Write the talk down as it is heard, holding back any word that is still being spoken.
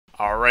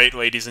Alright,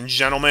 ladies and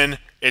gentlemen,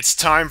 it's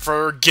time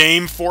for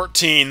Game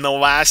 14, the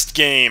last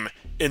game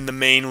in the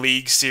main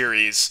league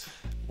series.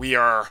 We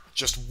are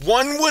just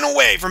one win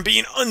away from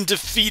being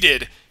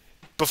undefeated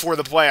before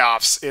the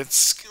playoffs.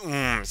 It's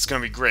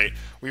going to be great.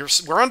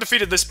 We're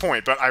undefeated at this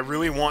point, but I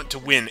really want to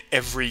win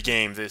every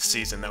game this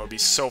season. That would be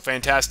so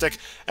fantastic.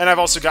 And I've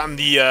also gotten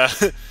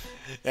the...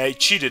 I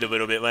cheated a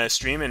little bit last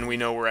stream, and we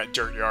know we're at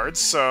Dirt Yards,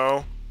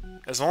 so...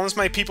 As long as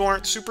my people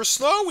aren't super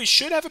slow, we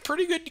should have a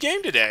pretty good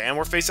game today. And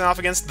we're facing off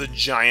against the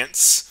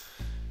Giants.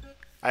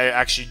 I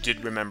actually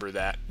did remember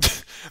that.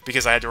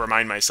 because I had to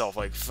remind myself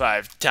like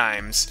 5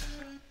 times.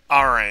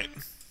 Alright.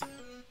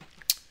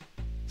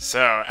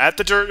 So, at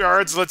the Dirt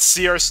Yards, let's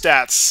see our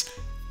stats.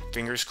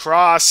 Fingers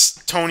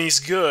crossed. Tony's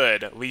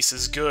good.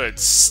 Lisa's good.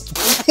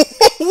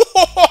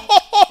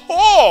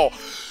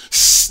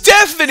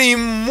 Stephanie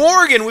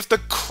Morgan with the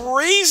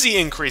crazy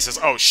increases.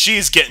 Oh,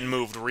 she's getting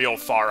moved real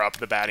far up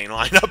the batting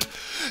lineup.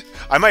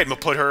 I might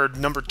put her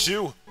number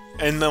 2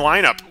 in the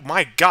lineup.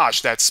 My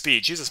gosh, that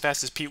speed. She's as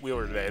fast as Pete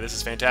Wheeler today. This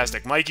is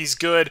fantastic. Mikey's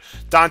good.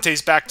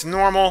 Dante's back to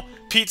normal.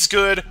 Pete's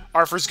good.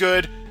 Arthur's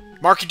good.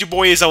 Marky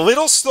Dubois is a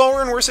little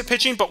slower and worse at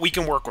pitching, but we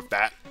can work with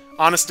that.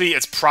 Honestly,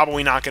 it's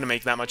probably not going to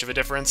make that much of a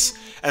difference.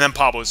 And then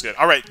Pablo's good.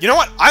 Alright, you know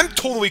what? I'm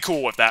totally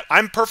cool with that.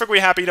 I'm perfectly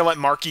happy to let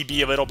Marky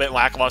be a little bit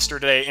lackluster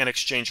today in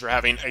exchange for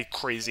having a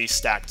crazy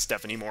stacked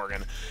Stephanie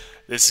Morgan.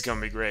 This is going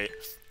to be great.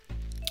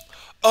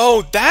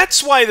 Oh,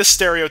 that's why the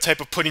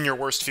stereotype of putting your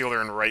worst fielder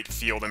in right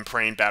field and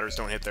praying batters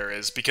don't hit there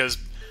is. Because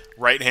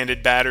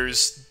right-handed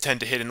batters tend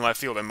to hit in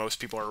left field and most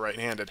people are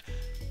right-handed.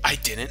 I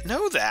didn't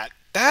know that.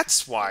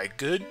 That's why.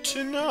 Good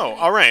to know.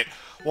 Alright.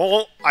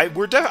 Well, I'm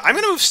going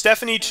to move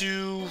Stephanie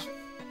to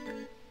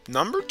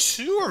number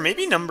 2 or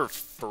maybe number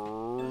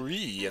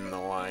 3 in the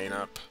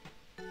lineup.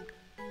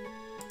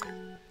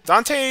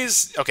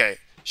 Dante's... Okay,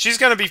 she's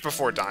going to be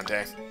before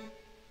Dante.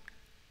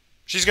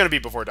 She's going to be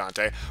before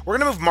Dante. We're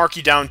going to move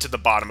Marky down to the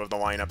bottom of the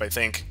lineup, I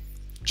think.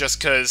 Just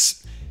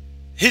because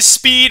his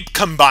speed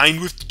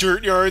combined with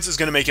Dirt Yards is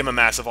going to make him a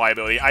massive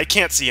liability. I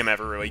can't see him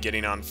ever really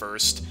getting on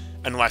first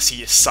unless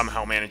he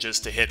somehow manages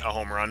to hit a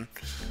home run.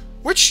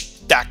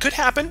 Which, that could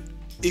happen.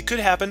 It could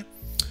happen.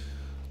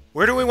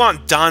 Where do we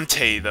want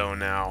Dante, though,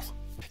 now?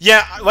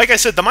 Yeah, like I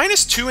said, the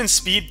 -2 in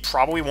speed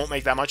probably won't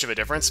make that much of a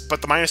difference,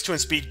 but the -2 in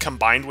speed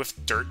combined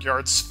with Dirt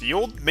Yards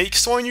field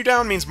slowing you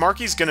down means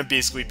Marky's going to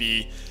basically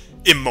be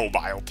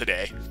immobile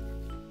today.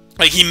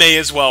 Like, he may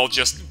as well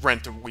just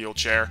rent a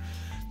wheelchair.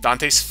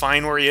 Dante's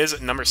fine where he is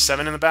at number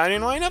 7 in the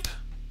batting lineup?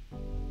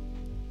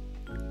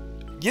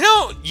 You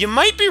know, you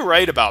might be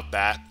right about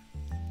that.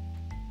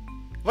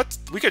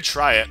 We could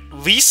try it.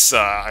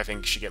 Lisa, I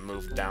think, should get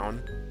moved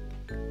down.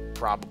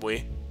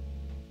 Probably.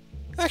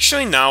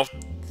 Actually, no.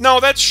 No,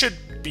 that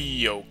should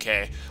be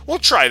okay. We'll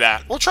try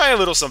that. We'll try a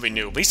little something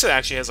new. Lisa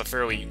actually has a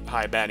fairly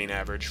high batting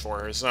average for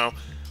her, so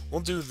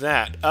we'll do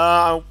that.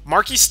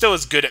 Marky still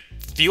is good at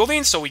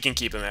fielding, so we can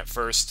keep him at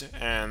first.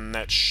 And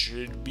that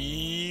should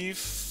be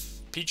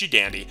peachy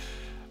dandy.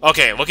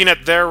 Okay, looking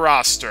at their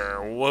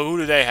roster, who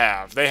do they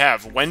have? They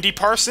have Wendy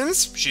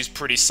Parsons. She's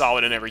pretty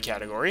solid in every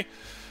category.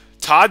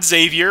 Todd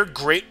Xavier,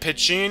 great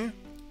pitching,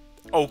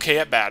 okay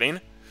at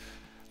batting.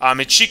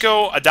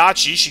 Michiko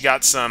Adachi, she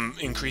got some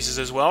increases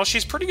as well.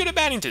 She's pretty good at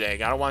batting today.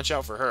 Gotta watch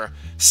out for her.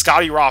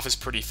 Scotty Roth is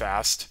pretty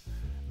fast.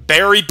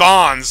 Barry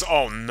Bonds,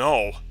 oh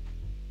no.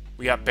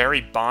 We got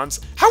Barry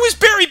Bonds. How is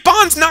Barry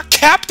Bonds not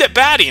capped at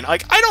batting?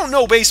 Like, I don't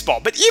know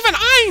baseball, but even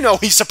I know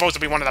he's supposed to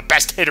be one of the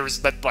best hitters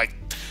that, like,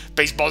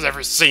 baseball's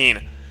ever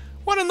seen.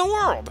 What in the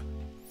world?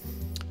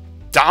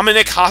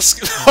 Dominic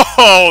Hoskins.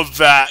 Oh,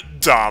 that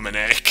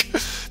Dominic.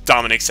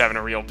 Dominic's having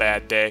a real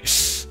bad day.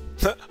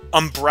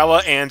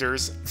 Umbrella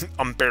Anders.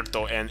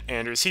 Umberto and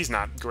Anders. He's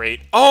not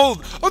great.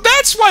 Oh,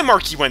 that's why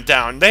Marky went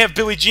down. They have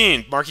Billie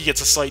Jean. Marky gets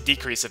a slight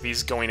decrease if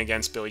he's going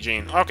against Billie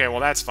Jean. Okay, well,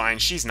 that's fine.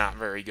 She's not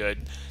very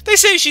good. They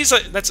say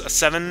that's a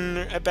 7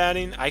 at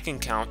batting. I can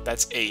count.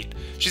 That's 8.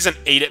 She's an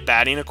 8 at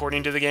batting,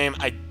 according to the game.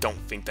 I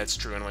don't think that's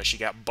true unless she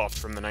got buffed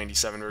from the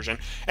 97 version.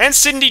 And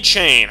Cindy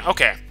Chain.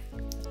 Okay.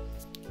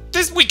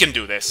 We can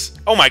do this.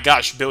 Oh my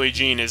gosh, Billie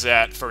Jean is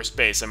at first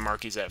base and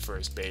Marky's at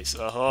first base.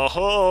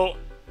 Oh,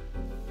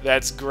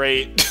 that's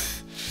great.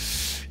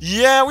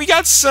 Yeah, we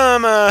got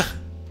some,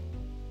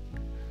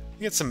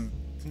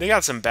 they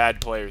got some bad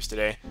players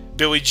today.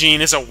 Billie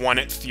Jean is a 1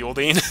 at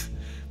fielding.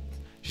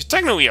 She's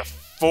technically a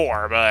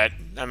 4, but,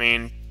 I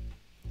mean,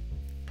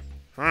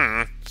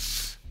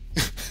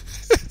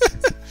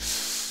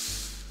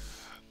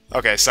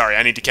 Okay, sorry,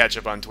 I need to catch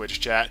up on Twitch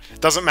chat.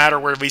 Doesn't matter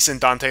where Lisa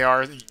and Dante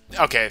are.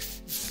 Okay,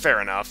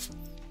 fair enough.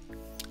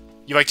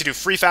 You like to do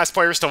free fast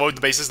players to load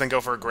the bases, then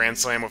go for a grand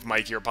slam with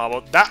Mikey or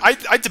Pablo?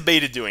 I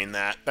debated doing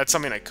that. That's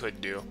something I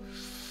could do.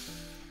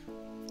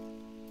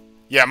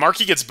 Yeah,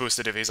 Marky gets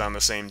boosted if he's on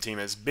the same team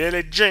as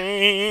Billie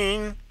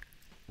Jean.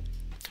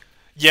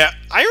 Yeah,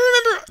 I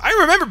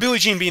remember Billie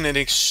Jean being an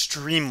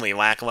extremely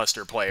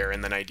lackluster player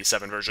in the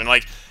 97 version.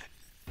 Like,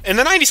 in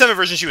the 97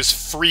 version, she was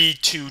free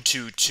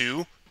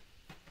 2-2-2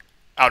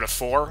 out of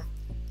 4,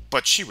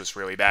 but she was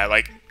really bad.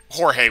 Like,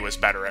 Jorge was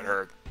better at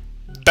her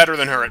better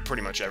than her at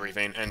pretty much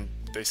everything, and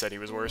they said he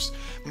was worse.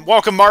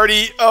 Welcome,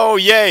 Marty! Oh,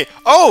 yay!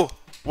 Oh!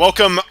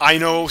 Welcome, I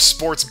know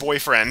sports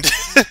boyfriend.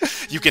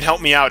 You can help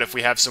me out if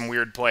we have some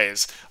weird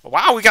plays.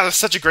 Wow, we got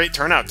such a great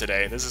turnout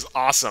today. This is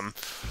awesome.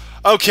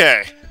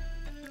 Okay,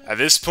 at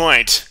this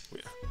point,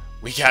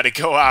 we gotta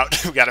go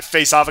out. We gotta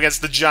face off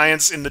against the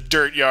Giants in the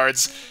dirt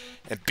yards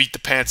and beat the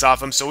pants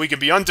off them so we can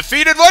be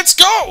undefeated. Let's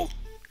go!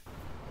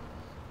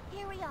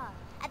 Here we are,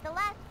 at the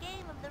last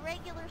game of the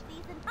regular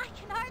season. I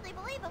can hardly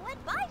believe it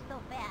went by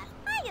so fast.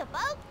 Hiya,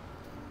 folks!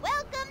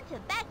 Welcome to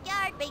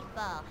Backyard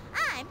Baseball.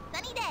 I'm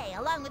Sunny Day,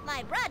 along with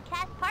my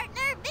broadcast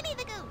partner, Vinny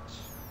the Gooch.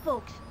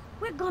 Folks,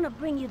 we're gonna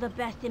bring you the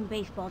best in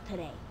baseball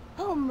today.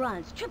 Home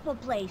runs, triple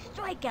plays,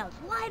 strikeouts,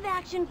 live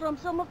action from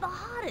some of the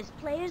hottest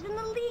players in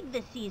the league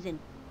this season.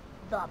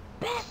 The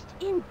best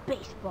in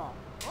baseball.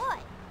 Boy,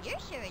 you're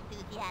sure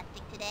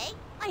enthusiastic today.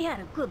 I had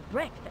a good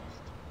breakfast.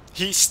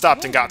 He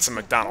stopped and got some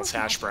McDonald's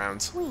hash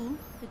browns. Between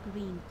the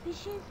Green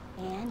Fishes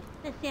and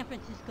the San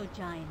Francisco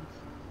Giants.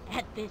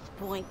 At this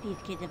point, these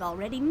kids have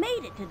already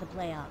made it to the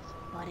playoffs.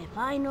 But if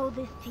I know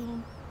this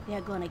team,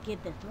 they're gonna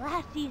give this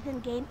last season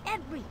game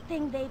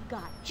everything they've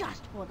got,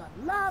 just for the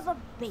love of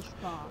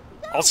baseball.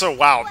 Also,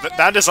 wow,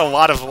 that is a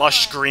lot of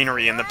lush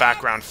greenery in the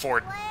background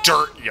for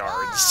dirt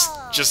yards.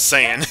 Just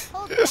saying.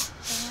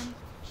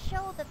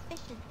 Show the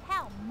Fishes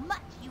how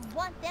much you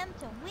want them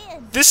to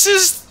win. This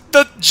is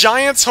the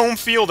Giants' home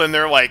field, and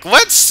they're like,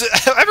 let's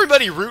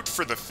everybody root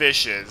for the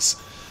Fishes.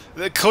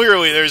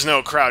 Clearly, there's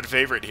no crowd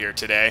favorite here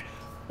today.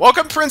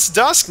 Welcome, Prince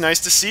Dusk. Nice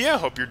to see you.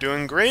 Hope you're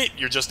doing great.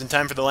 You're just in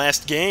time for the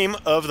last game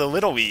of the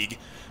Little League,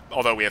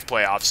 although we have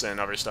playoffs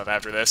and other stuff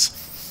after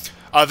this.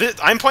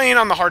 I'm playing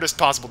on the hardest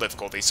possible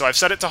difficulty, so I've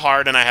set it to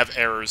hard, and I have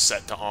errors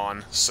set to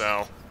on,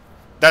 so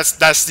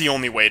that's the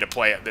only way to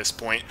play at this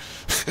point.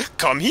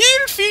 Come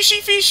here, fishy,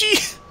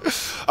 fishy!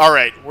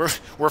 Alright,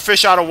 we're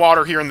fish out of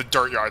water here in the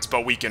dirt yards,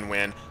 but we can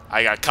win.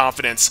 I got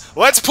confidence.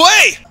 Let's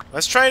play!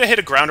 Let's try to hit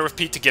a grounder with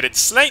Pete to get it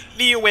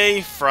slightly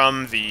away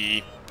from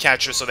the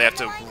catcher, so they have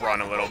to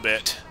run a little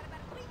bit.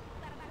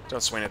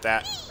 Don't swing at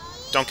that.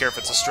 Don't care if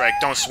it's a strike.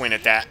 Don't swing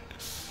at that.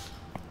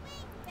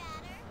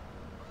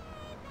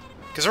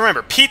 Because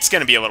remember, Pete's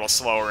going to be a little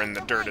slower in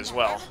the dirt as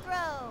well.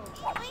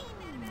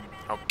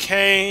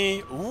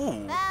 Okay.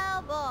 Ooh.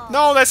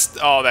 No, that's...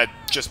 Oh, that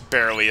just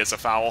barely is a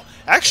foul.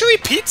 Actually,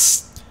 Pete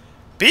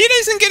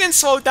isn't getting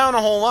slowed down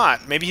a whole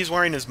lot. Maybe he's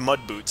wearing his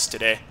mud boots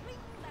today.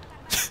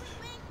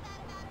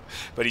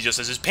 But he just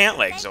has his pant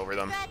legs over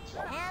them.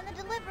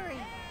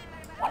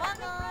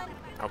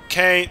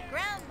 Okay.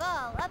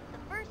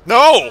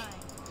 No!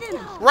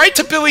 Right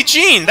to Billie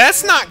Jean!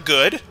 That's not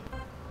good!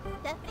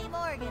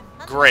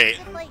 Great.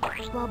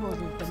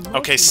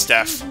 Okay,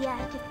 Steph.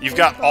 You've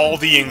got all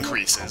the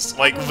increases.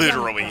 Like,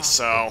 literally,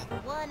 so...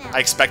 I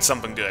expect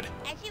something good.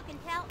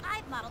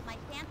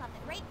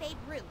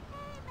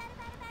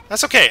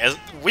 That's okay.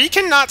 We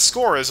cannot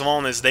score as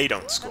long as they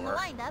don't score.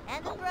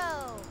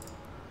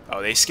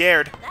 Oh, they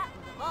scared.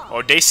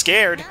 Oh, they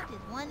scared.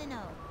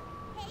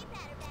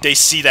 They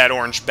see that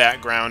orange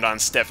background on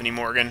Stephanie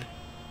Morgan.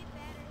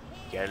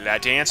 Got a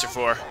lot to answer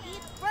for.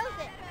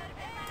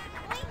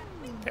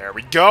 There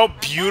we go.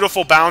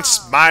 Beautiful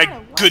bounce.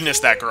 My goodness,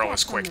 that girl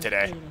is quick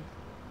today.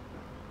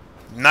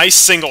 Nice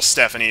single,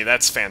 Stephanie.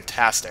 That's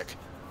fantastic.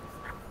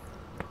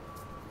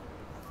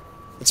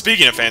 And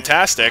speaking of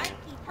fantastic...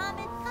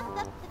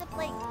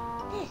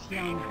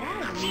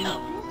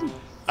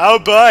 Oh,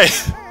 boy.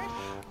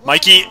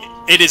 Mikey,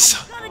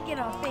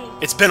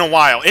 it's been a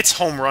while. It's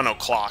home run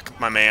o'clock,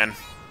 my man.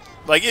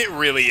 Like, it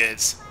really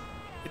is.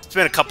 It's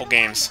been a couple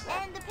games.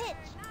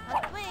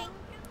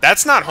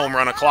 That's not home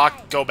run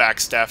o'clock. Go back,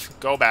 Steph.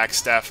 Go back,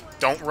 Steph.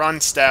 Don't run,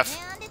 Steph.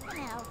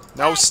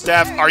 No,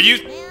 Steph. Are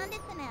you...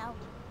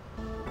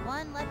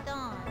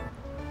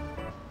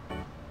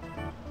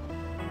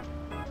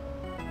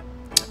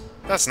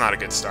 That's not a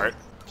good start.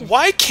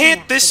 Why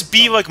can't this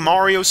be like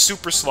Mario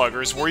Super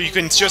Sluggers, where you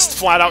can just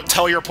flat out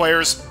tell your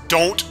players,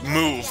 don't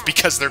move,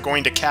 because they're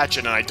going to catch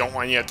it and I don't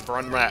want you to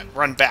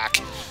run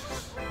back?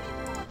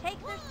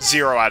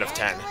 0 out of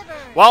 10.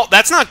 Well,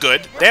 that's not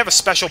good. They have a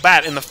special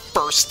bat in the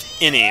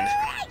first inning.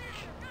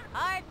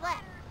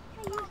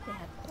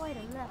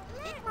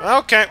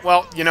 Okay,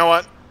 well, you know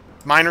what?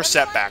 Minor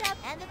setback.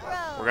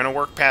 We're gonna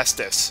work past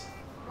this.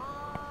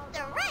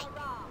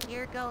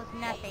 Here goes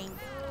nothing.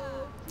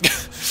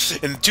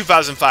 In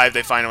 2005,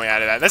 they finally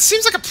added that. That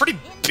seems like a pretty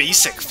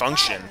basic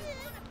function.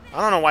 I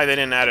don't know why they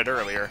didn't add it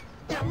earlier.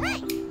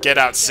 Get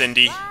out,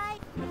 Cindy.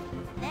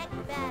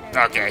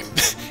 Okay.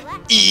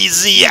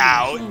 Easy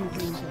out.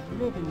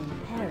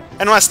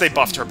 Unless they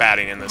buffed her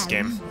batting in this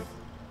game.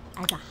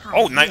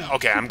 Oh, nice.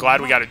 Okay, I'm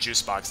glad we got a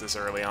juice box this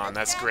early on.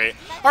 That's great.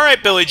 All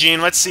right, Billie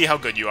Jean, let's see how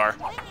good you are.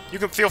 You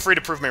can feel free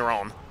to prove me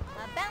wrong.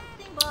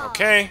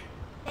 Okay.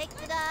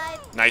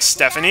 Nice,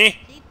 Stephanie.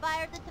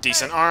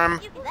 Decent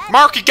arm.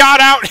 Marky got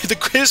out!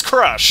 His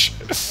crush!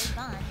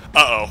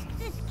 Uh-oh.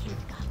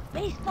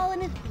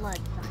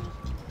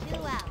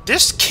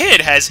 This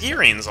kid has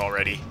earrings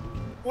already.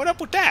 What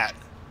up with that?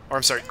 Or,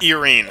 I'm sorry,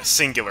 Irene,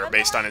 singular,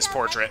 based on his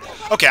portrait.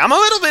 Okay, I'm a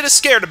little bit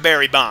scared of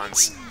Barry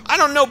Bonds. I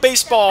don't know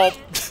baseball...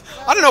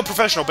 I don't know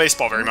professional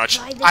baseball very much.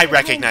 I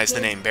recognize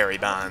the name Barry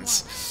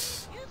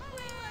Bonds.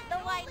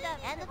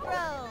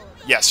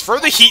 Yes,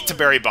 further heat to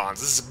Barry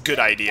Bonds. This is a good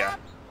idea.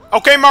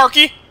 Okay,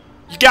 Marky.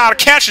 You gotta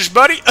catch this,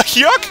 buddy.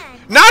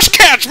 Yuck! Nice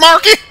catch,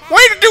 Marky!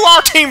 Way to do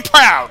our team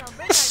proud!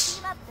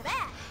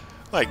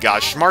 My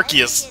gosh,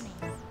 Marky is...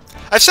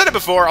 I've said it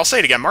before, I'll say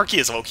it again. Marky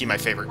is low-key my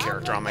favorite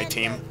character on my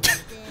team.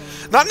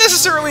 Not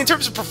necessarily in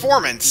terms of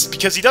performance,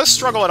 because he does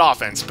struggle at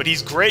offense, but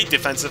he's great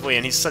defensively,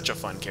 and he's such a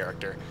fun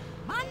character.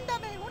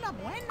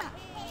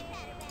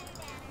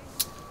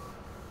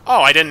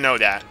 Oh, I didn't know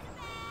that.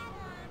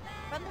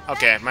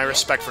 Okay, my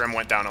respect for him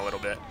went down a little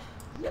bit.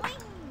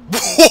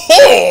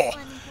 Whoa!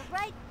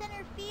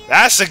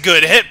 That's a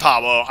good hit,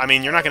 Pablo. I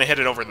mean, you're not going to hit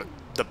it over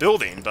the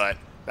building, but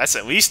that's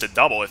at least a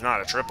double, if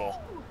not a triple.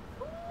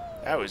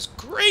 That was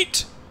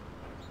great.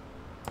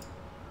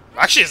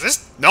 Actually, is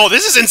this... No,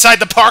 this is inside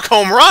the park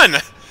home run!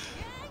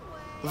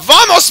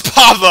 Vamos,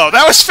 Pablo!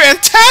 That was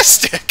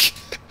fantastic!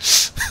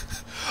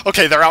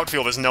 Okay, their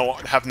outfield is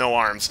have no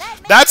arms.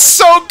 That's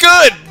so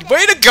good!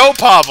 Way to go,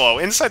 Pablo!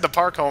 Inside the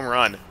park home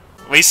run.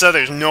 Lisa,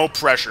 there's no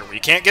pressure. We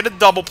can't get a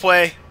double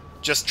play.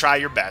 Just try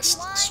your best,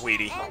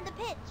 sweetie.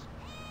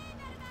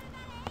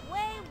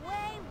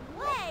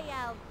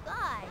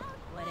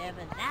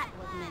 Whatever that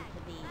was meant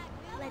to be.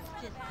 Let's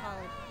just call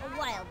it a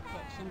wild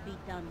pitch and be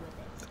done with it.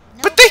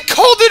 But they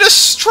called it a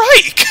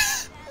strike!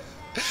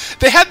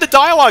 They had the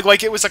dialogue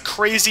like it was a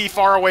crazy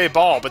faraway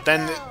ball, but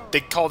then they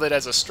called it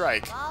as a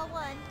strike.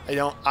 I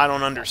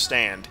don't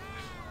understand.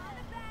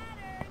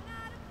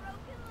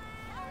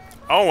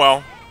 Oh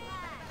well.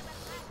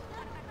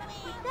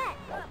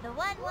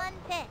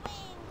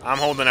 I'm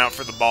holding out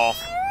for the ball.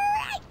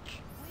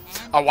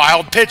 A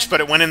wild pitch, but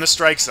it went in the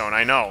strike zone,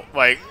 I know.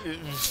 Like,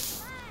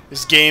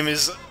 this game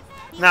is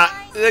not...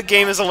 The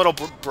game is a little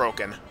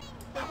broken.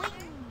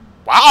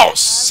 Wow,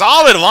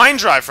 solid line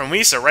drive from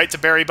Lisa right to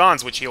Barry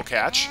Bonds, which he'll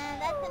catch.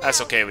 That's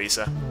okay,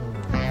 Lisa.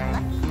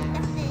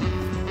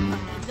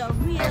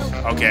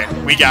 Okay,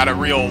 we got a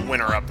real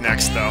winner up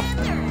next, though.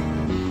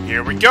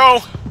 Here we go.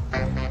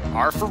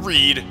 R for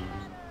Reed.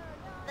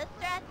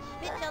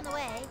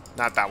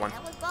 Not that one.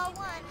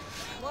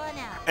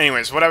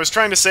 Anyways, what I was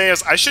trying to say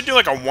is I should do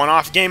like a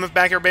one-off game of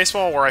backyard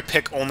baseball where I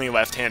pick only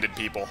left-handed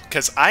people,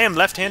 because I am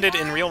left-handed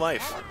in real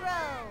life.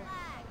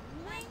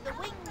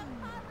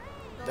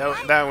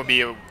 That would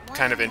be a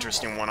kind of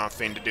interesting one-off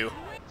thing to do.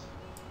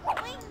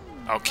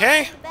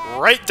 Okay,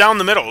 right down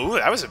the middle. Ooh,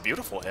 that was a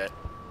beautiful hit.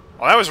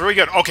 Oh, that was really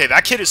good. Okay,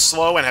 that kid is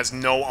slow and has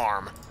no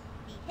arm.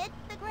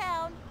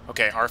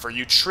 Okay, Arthur,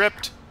 you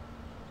tripped,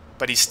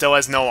 but he still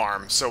has no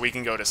arm, so we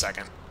can go to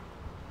second.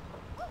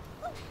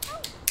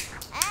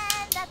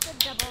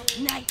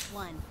 Nice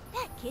one.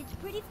 That kid's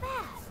pretty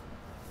fast.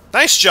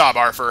 Nice job,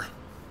 Arthur.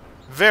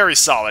 Very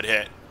solid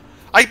hit.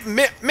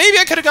 Maybe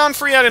I could have gone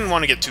free. I didn't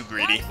want to get too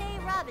greedy.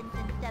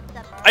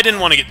 I didn't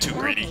want to get too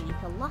greedy.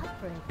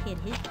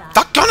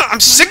 Doggone it, I'm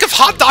sick of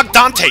Hot Dog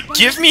Dante.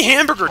 Give me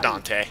Hamburger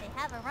Dante.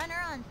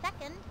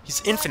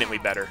 He's infinitely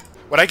better.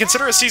 What I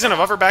consider a season of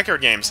other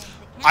backyard games.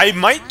 I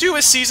might do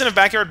a season of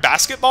backyard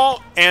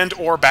basketball and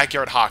or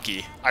backyard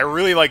hockey. I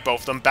really like both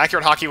of them.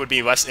 Backyard hockey would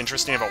be less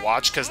interesting of a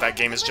watch because that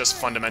game is just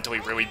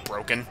fundamentally really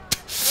broken.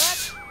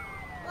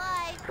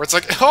 Where it's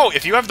like, oh,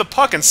 if you have the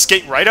puck and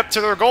skate right up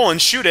to their goal and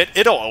shoot it,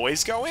 it'll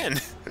always go in.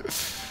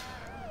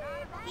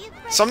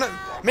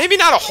 Maybe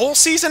not a whole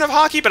season of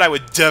hockey, but I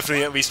would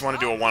definitely at least want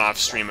to do a one-off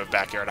stream of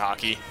backyard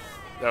hockey.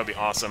 That would be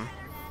awesome.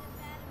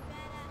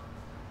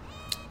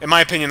 In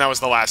my opinion, that was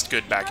the last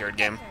good backyard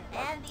game.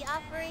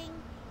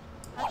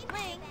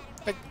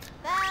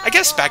 I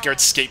guess backyard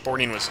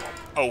skateboarding was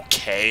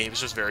okay. It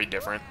was just very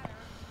different.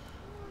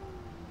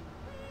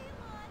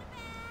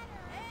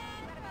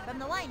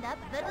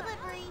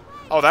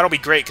 Oh, that'll be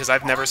great, because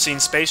I've never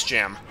seen Space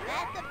Jam.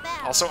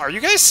 Also, are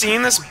you guys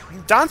seeing this?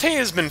 Dante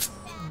has been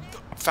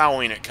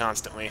fouling it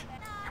constantly.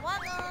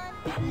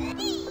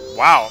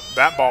 Wow,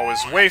 that ball was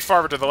way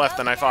farther to the left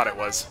than I thought it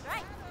was.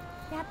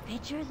 That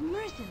pitcher is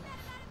merciless.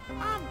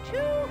 I'm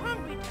too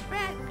hungry to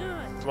bat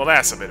good. Well,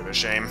 that's a bit of a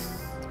shame.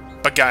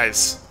 But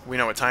guys, we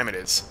know what time it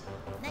is.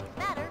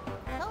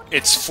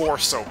 It's 4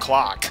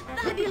 o'clock.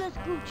 Fabulous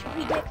Gooch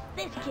predicts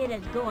this kid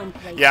is going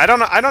places. Yeah,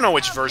 I don't know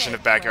which version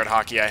of backyard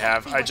hockey I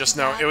have. I just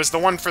know it was the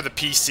one for the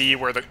PC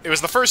where it was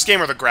the first game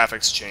where the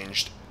graphics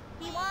changed.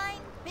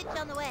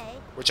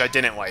 Which I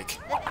didn't like.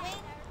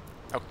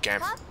 Okay.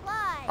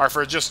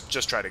 Arthur,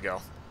 just try to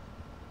go.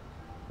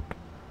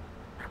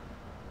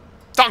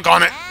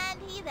 Doggone it!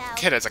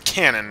 Kid has a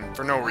cannon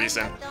for no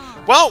reason.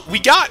 Well, we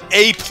got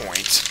a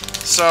point,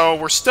 so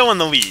we're still in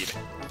the lead.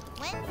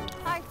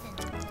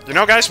 You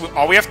know, guys,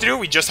 all we have to do,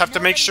 we just have to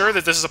make sure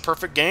that this is a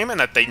perfect game and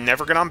that they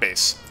never get on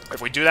base.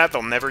 If we do that,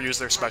 they'll never use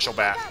their special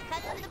bat.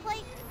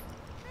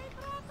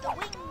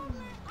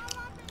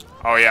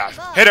 Oh, yeah.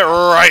 Hit it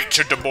right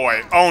to the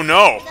boy. Oh,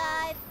 no.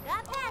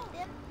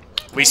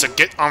 Lisa,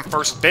 get on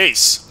first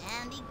base.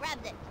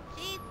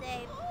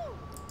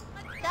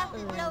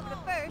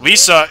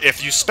 Lisa,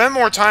 if you spend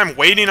more time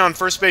waiting on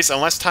first base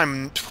and less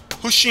time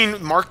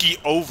pushing Marky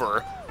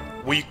over,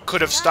 we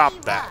could have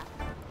stopped that.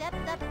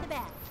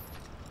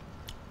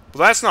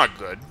 Well, that's not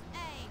good.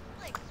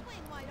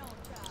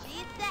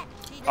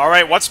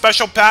 Alright, what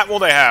special pat will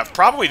they have?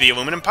 Probably the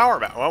aluminum power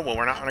bat. Well,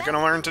 we're not going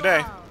to learn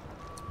today.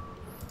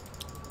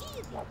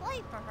 Easy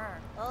play for her.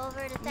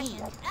 Over to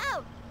second.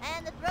 Out!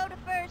 And the throw to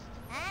first.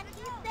 And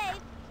he's safe.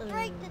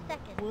 Straight to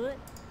second. What?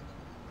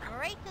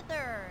 Straight to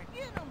third.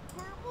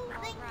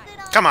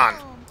 Come on.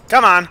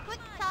 Come on.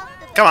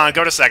 Come on,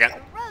 go to second.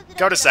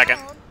 Go to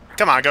second.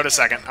 Come on, go to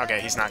second. Okay,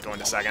 he's not going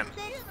to second.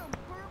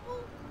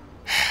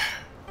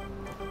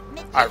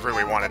 I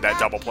really wanted that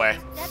double play.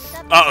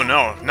 Uh-oh,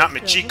 no. Not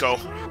Michiko.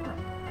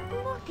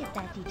 Look at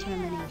that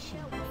determination.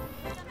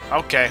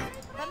 Okay.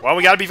 Well,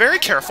 we gotta be very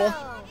careful.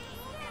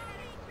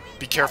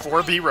 Be careful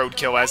or be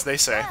roadkill, as they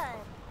say.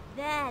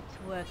 That's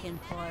working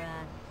for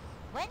us.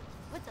 Went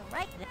with the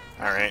right.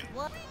 Alright.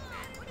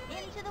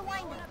 Into the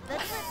windup. The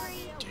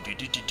delivery.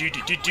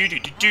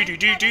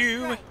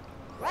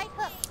 Right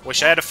hook.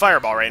 Wish I had a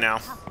fireball right now.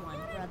 Tough one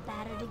for a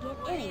batter to get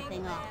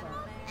anything off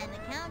of. And the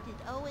count is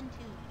 0-2.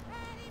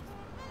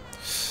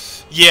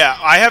 Yeah,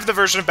 I have the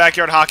version of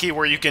Backyard Hockey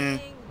where you can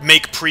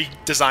make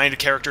pre-designed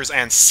characters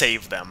and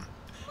save them.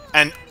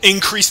 And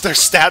increase their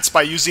stats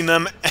by using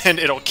them, and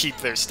it'll keep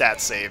their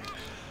stats saved.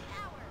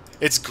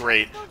 It's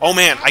great. Oh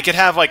man, I could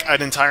have like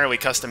an entirely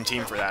custom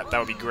team for that. That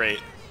would be great.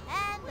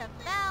 And the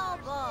foul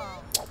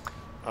ball.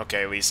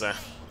 Okay, Lisa.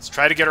 Let's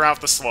try to get her off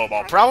the slow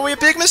ball. Probably a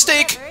big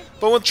mistake,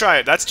 but we'll try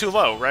it. That's too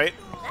low, right?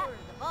 That was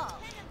the ball.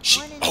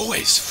 She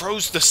always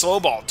froze the slow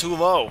ball too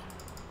low.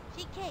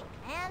 She kicked.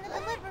 And the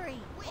delivery.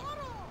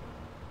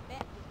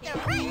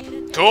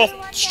 Cool.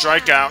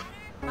 Strikeout.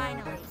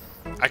 Finally.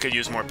 I could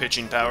use more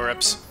pitching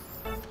power-ups.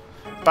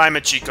 Bye,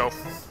 Michiko.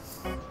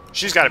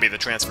 She's got to be the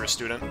transfer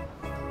student.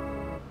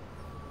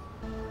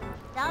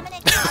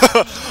 Dominic.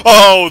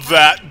 Oh,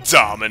 that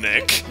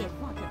Dominic.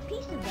 Kid wants a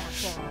piece of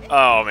that Oh,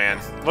 ball.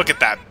 man. Look at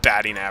that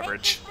batting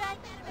average.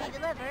 He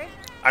delivered.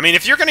 I mean,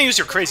 if you're going to use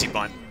your crazy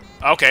bunt.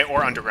 Okay,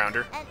 or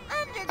undergrounder. And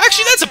underground.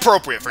 Actually, that's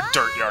appropriate for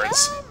dirt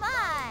yards. Oh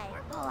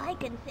my. All I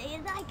can say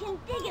is I can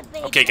dig it,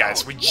 baby. Okay,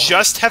 guys, we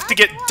just have to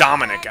get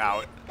Dominic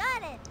out.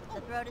 Got it.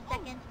 The throw to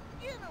second.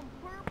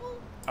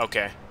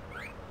 Okay.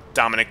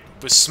 Dominic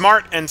was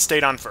smart and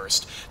stayed on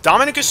first.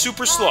 Dominic is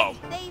super slow.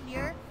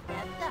 Savior.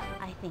 Steps up.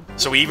 I think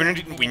So we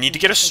need to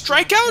get a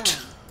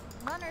strikeout,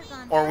 Runners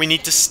on or we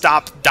need to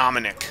stop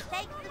Dominic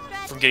takes the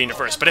stretch. from getting to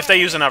first. But if they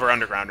use another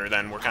undergrounder,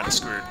 then we're kind of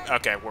screwed.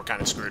 Okay, we're kind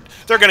of screwed.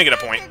 They're going to get a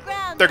point.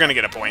 They're going to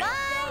get a point. My,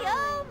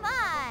 oh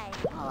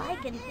my. all I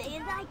can say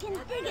is I can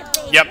dig it,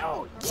 baby. Yep,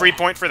 free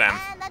point for them.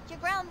 And that's your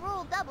ground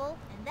rule double,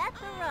 and that's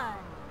a run.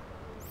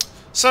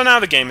 So now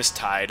the game is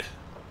tied.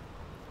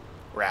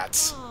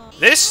 Rats.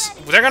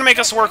 They're going to make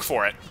us work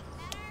for it.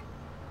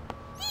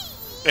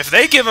 If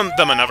they give them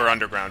another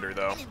undergrounder,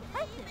 though.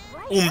 Impressive,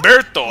 right?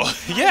 Umberto.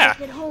 Yeah,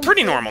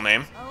 pretty normal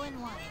name.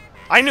 0-1.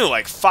 I knew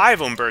like 5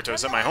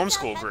 Umbertos at my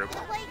homeschool group.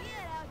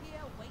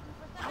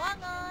 Swung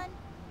on.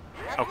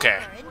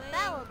 Okay. In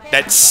foul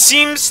That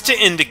seems to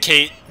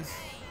indicate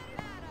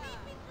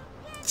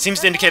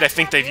I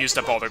think they've used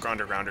up all their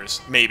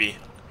undergrounders. Maybe.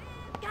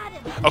 Got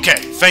him. Okay,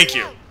 thank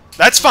you.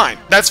 That's fine.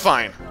 That's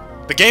fine.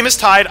 The game is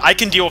tied. I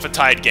can deal with a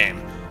tied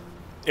game.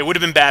 It would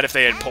have been bad if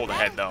they had pulled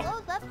ahead, though.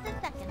 Goes up to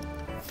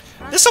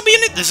second.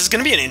 This is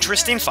going to be an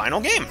interesting final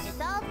game. It's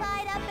all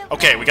tied up and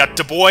Okay, we got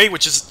Du Bois,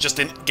 which is just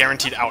a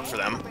guaranteed out for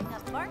them.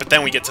 But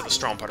then we get to the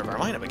strong part of our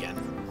lineup again.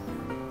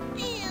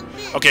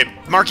 Okay,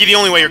 Marky, the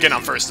only way you're getting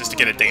on first is to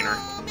get a Daner.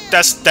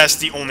 That's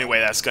the only way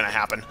that's going to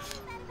happen.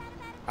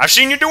 I've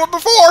seen you do it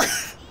before.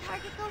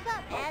 target goes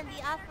up. And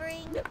the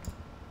offering.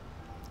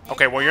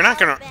 Okay, well you're not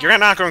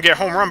gonna get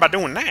home run by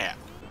doing that.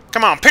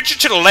 Come on, pitch it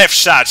to the left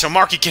side so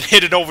Marky can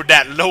hit it over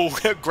that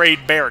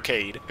low-grade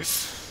barricade.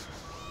 Takes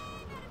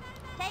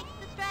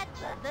the stretch.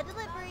 The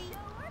delivery.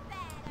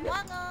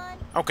 Swung on.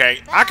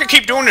 Okay, I could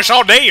keep doing this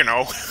all day, you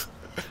know.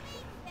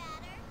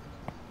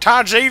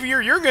 Todd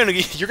Xavier, you're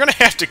gonna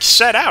have to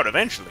set out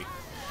eventually.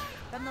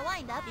 From the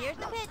windup, here's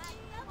the pitch.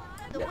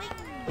 The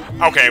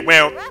wing. Okay,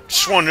 well,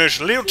 this one is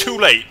a little too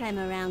late. Time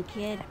around,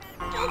 kid.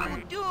 Oh,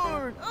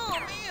 darn.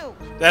 Oh,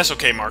 man. That's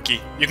okay,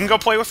 Marky. You can go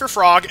play with your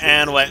frog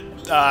and let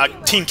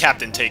team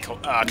captain take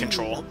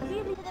control. To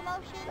the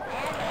motion. And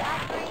the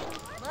offering.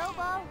 Low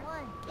ball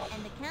one.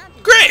 And the count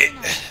is Great!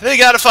 1-0. They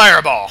got a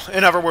fireball.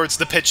 In other words,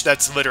 the pitch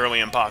that's literally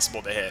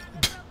impossible to hit.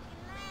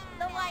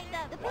 The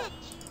windup. The pitch.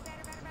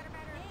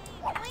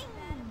 Wing.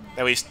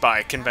 At least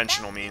by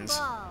conventional means.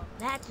 Ball.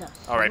 That's a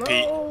All right,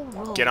 Pete. slow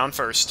roll. Get on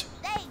first.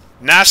 Safe.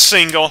 Nice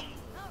single.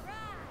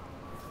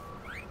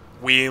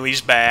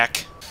 Wheelie's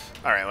back.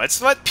 All right,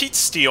 let's let Pete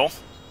steal.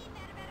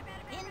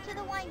 Into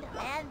the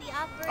windup. And the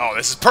offering. Oh,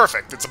 this is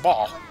perfect. It's a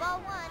ball. That was ball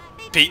one.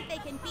 They Pete.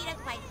 think they can beat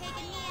us by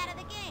taking me out of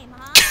the game,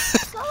 huh?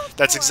 Go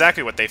That's for it.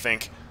 exactly what they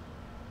think.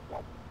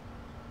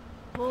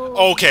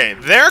 Oh, Okay,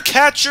 their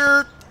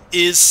catcher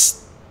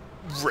is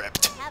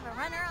ripped. Have a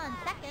runner on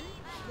second.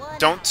 One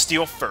Don't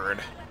steal third.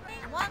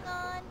 swung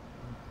on.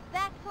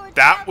 Back towards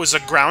That left was a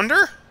field.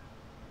 grounder?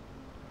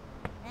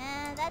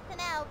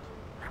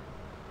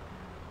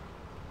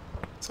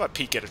 let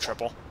Pete get a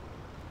triple.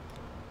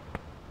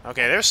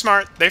 Okay, they're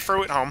smart. They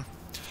threw it home.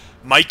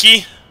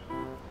 Mikey.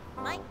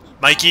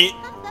 Mikey,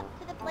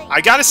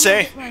 I gotta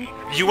say,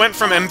 you went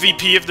from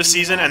MVP of the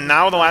season, and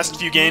now the last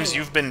few games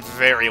you've been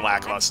very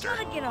lackluster.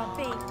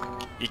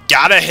 You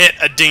gotta hit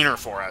a dinger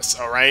for us,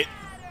 alright?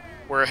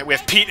 We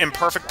have Pete in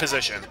perfect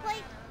position.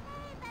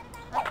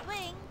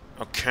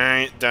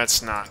 Okay,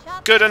 that's not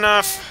good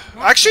enough.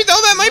 Actually, no,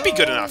 that might be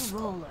good enough.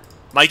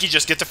 Mikey,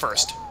 just get to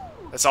first.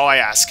 That's all I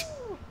ask.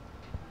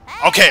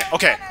 Okay,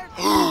 okay.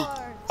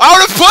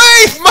 Out of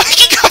play!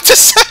 Mikey got to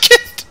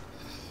second!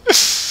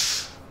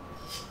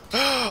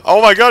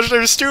 Oh my gosh,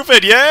 they're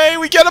stupid. Yay,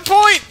 we get a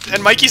point!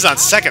 And Mikey's on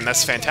second.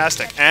 That's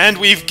fantastic. And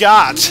we've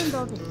got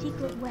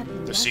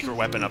the secret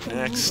weapon up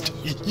next.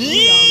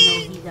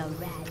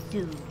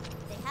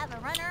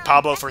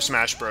 Pablo for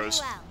Smash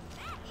Bros.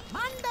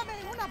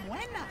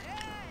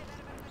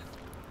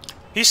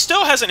 He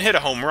still hasn't hit a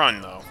home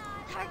run, though.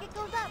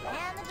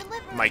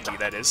 Mikey,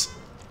 that is.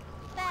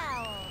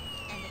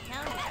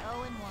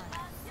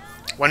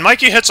 When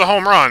Mikey hits a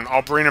home run,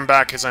 I'll bring him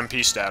back his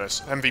MVP status.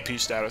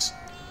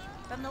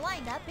 From the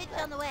windup, pitch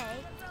on the way.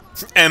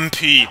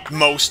 MP,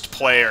 most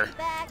player.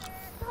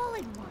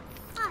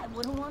 I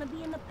wouldn't want to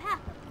be in the path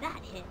of that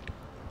hit.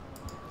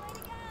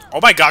 Oh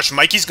my gosh,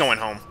 Mikey's going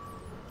home.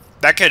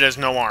 That kid has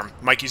no arm.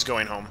 Mikey's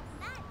going home.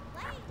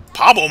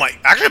 Pablo might...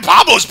 Actually,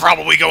 Pablo's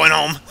probably going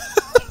home.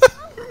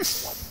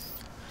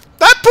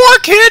 That poor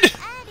kid!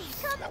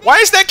 Why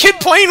is that kid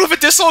playing with a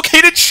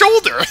dislocated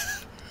shoulder?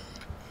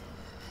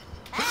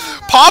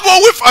 Pablo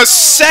with a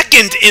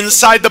second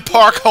inside the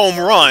park home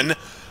run.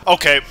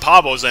 Okay,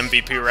 Pablo's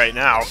MVP right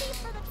now.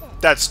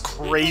 That's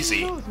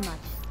crazy.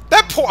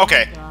 That poor...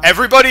 Okay,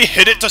 everybody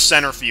hit it to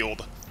center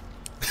field.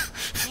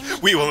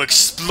 We will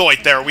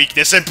exploit their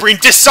weakness and bring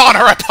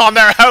dishonor upon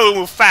their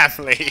whole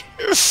family.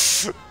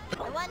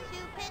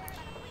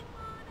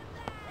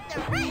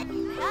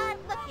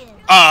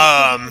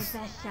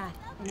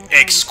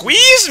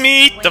 Excuse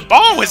me? The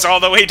ball was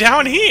all the way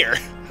down here.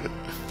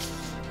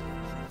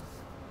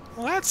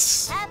 Well,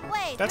 that's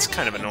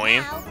kind of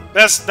annoying.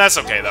 That's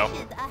okay, though.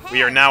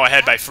 We are now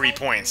ahead by 3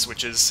 points,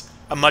 which is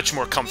a much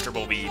more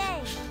comfortable lead.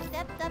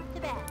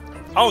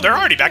 Oh, they're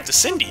already back to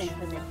Cindy.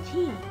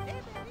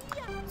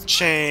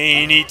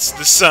 Chain eats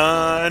the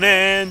sun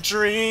and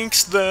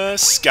drinks the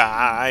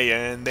sky,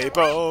 and they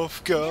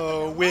both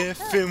go with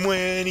him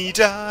when he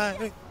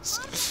dies.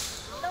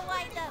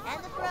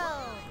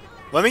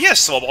 Let me guess,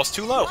 slow ball's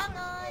too low.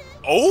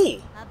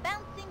 Oh!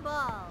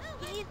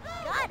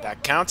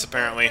 That counts,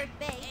 apparently.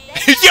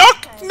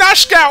 Yuck!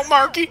 Knocked out,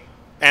 Marky!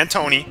 And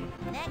Tony.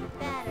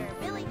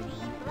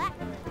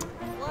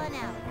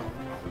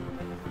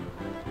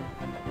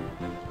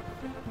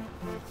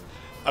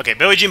 Okay,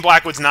 Billie Jean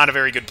Blackwood's not a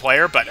very good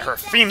player, but her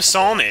theme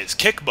song is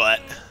kick butt.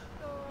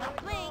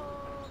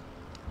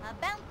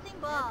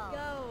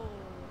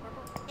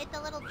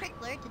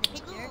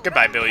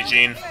 Goodbye, Billie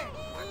Jean.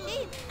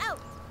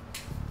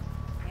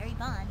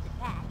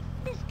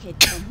 This kid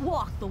can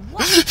walk the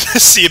walk.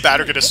 See a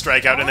batter get a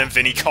strikeout, and then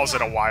Vinny calls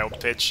it a wild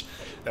pitch.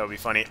 That would be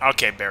funny.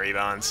 Okay, Barry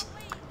Bonds.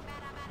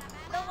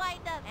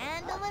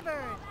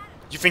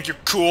 You think you're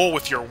cool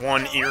with your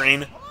one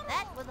earring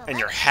and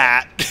your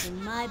hat?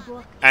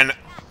 And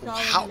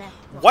how?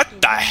 What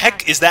the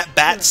heck is that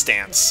bat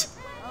stance?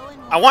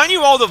 I want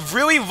you all to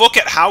really look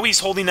at how he's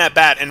holding that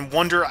bat and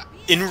wonder,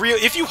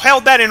 if you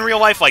held that in real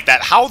life like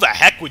that, how the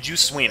heck would you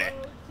swing it?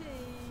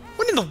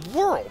 What in the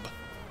world?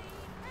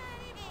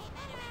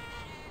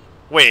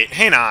 Wait,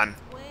 hang on.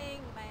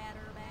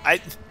 I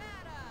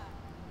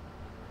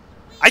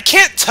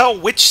can't tell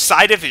which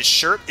side of his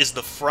shirt is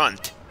the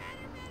front.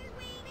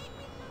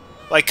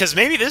 Like, cause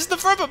maybe this is the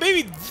front, but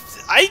maybe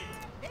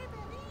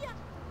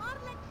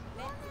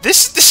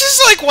This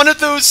is like one of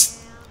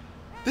those.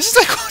 This is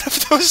like one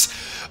of those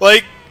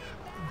like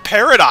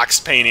paradox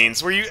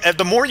paintings where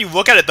the more you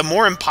look at it, the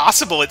more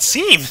impossible it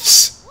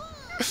seems.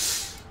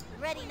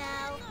 Ready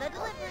now, the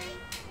delivery.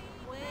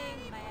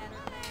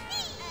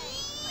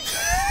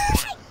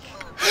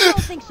 I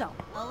don't think so.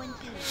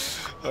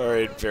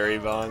 Alright, Barry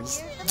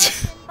Bonds.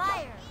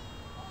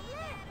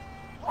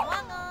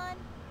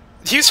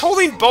 He's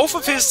holding both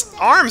of his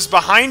arms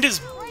behind his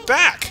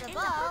back.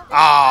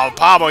 Oh,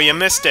 Pablo, you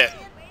missed it.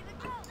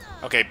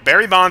 Okay,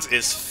 Barry Bonds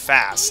is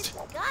fast.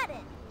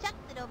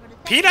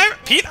 Pete,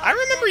 I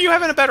remember you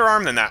having a better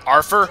arm than that.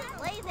 Arthur,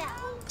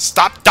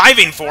 stop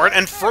diving for it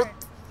and for...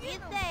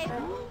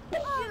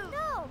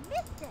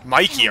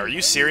 Mikey, are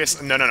you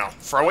serious? No, no, no.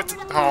 Throw it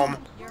home.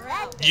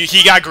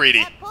 He got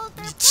greedy.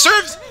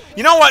 Serves...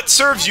 You know what?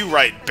 Serves you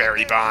right,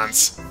 Barry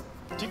Bonds.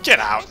 You get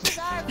out.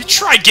 You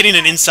tried getting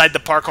an inside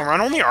the park home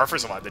run. Only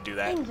Arthur's allowed to do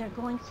that. Things are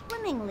going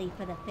swimmingly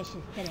for the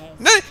fishes today.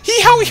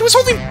 He was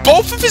holding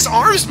both of his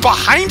arms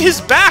behind his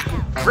back,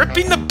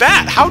 gripping the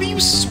bat. How do you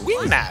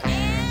swing that?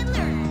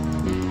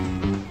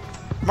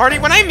 Marty,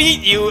 when I meet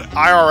you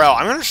IRL,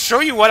 I'm going to show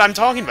you what I'm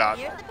talking about.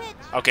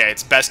 Okay,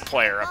 it's best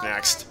player up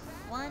next.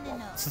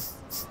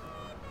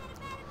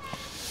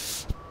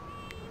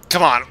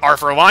 Come on,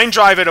 Arthur, line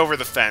drive it over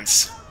the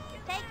fence.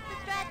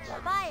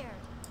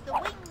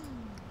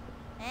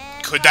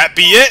 Could that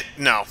be it?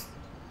 No.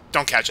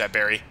 Don't catch that,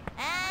 Barry.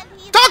 And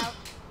he's out.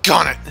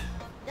 Doggone it!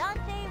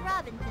 Dante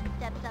Robinson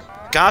steps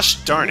up. Gosh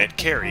darn it,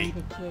 Carrie.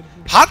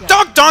 Hot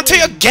dog Dante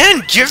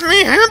again! Give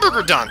me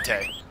hamburger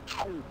Dante!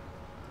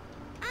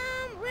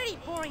 I'm ready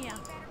for you.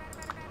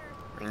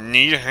 I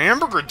need a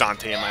hamburger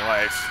Dante in my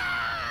life.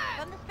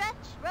 From the stretch,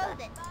 throws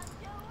it.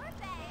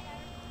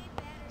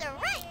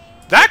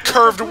 Direct. That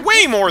curved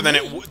way more than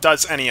it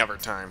does any other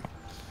time.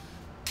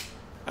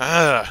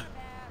 Ugh.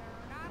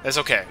 That's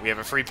okay. We have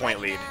a 3-point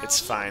lead. It's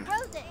fine.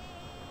 Throws it.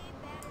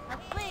 A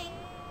swing.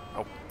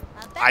 Oh,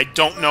 I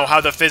don't know how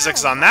the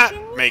physics on that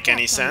make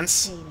any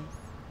sense.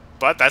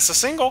 But that's a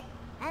single.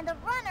 And the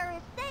runner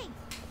is safe.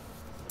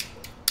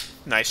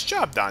 Nice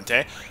job,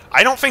 Dante.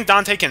 I don't think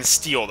Dante can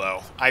steal,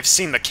 though. I've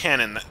seen the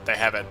cannon that they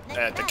have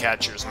at the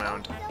catcher's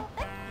mound.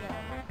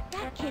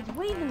 That kid's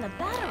waving the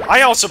bat.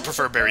 I also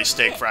prefer Barry's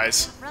steak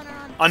fries. Runner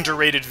on.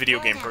 Underrated video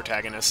game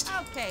protagonist.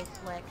 Okay,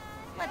 Slick.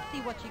 Let's see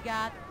what you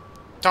got.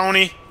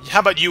 Tony, how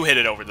about you hit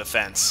it over the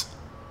fence?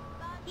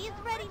 He's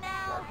ready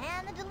now.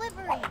 And the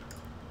delivery.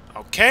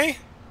 Okay.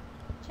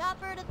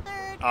 Chopper to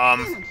third.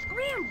 I'm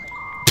scrambling.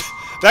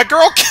 That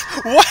girl...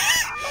 What?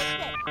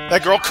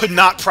 That girl could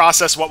not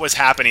process what was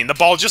happening. The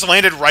ball just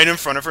landed right in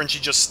front of her and she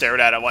just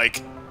stared at it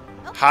like,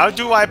 how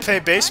do I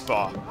play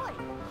baseball?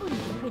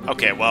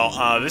 Okay,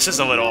 well, this is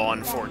a little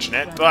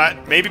unfortunate,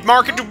 but maybe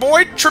Market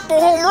DuBois,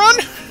 triple home run?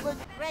 Looks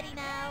ready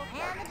now.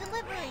 And the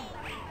delivery.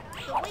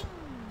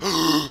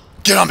 Swing.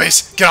 Get on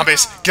base! Get on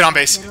base! Get on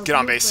base! Get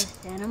on base!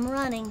 And I'm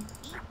running.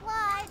 He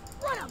slides.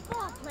 What a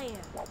ball player.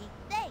 He's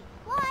safe.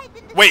 Slides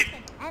into Wait.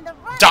 second. And the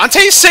runner.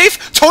 Dante's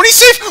safe! Tony's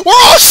safe! We're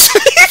all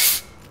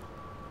safe!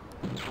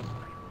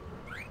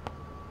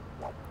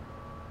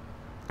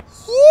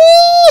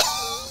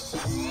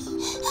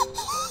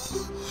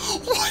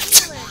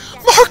 What?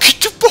 Market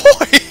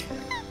DuBois!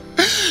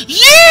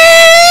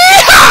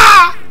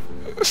 Yeah!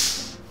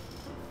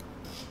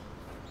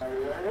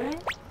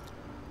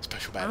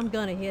 Special bat. I'm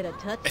gonna hit a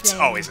touchdown. It's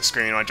always a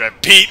screaming on drive.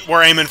 Pete,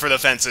 we're aiming for the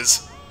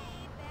fences.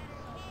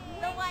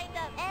 The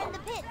windup. And the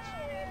pitch.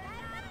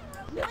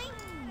 Swing.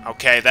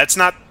 Okay, that's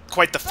not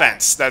quite the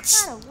fence.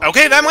 That's...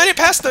 Okay, that might have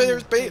passed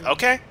the... Okay.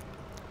 Okay.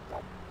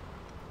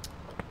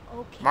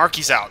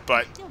 Marky's out,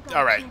 but...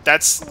 Alright,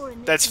 that's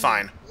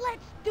fine.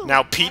 Let's do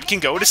Now it. Pete can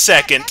go to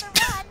second.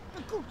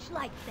 The gooch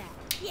likes that.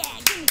 Yeah,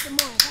 give me some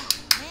more of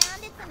that.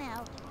 And it's an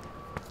out.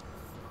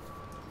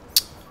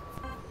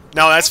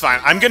 No, that's fine.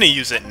 I'm gonna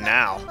use it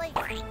now.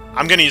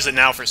 I'm gonna use it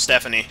now for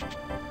Stephanie.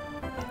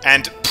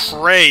 And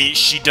pray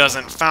she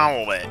doesn't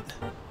foul it.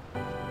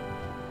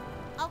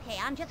 Okay,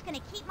 I'm just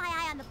gonna keep my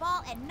eye on the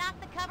ball and knock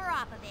the cover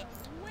off of it.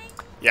 Swing.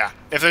 Yeah,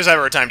 if there's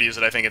ever a time to use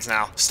it, I think it's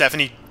now.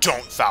 Stephanie,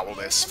 don't foul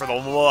this, for the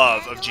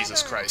love of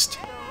Jesus Christ.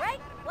 Right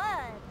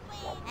was.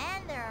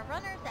 And there are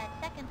runners at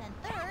second and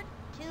third.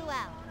 2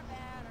 out.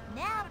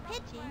 Now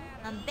pitching,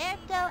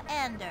 Humberto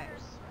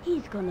Anders.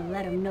 He's gonna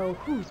let him know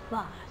who's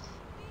boss.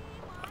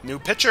 New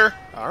pitcher.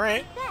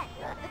 Alright. Set.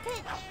 The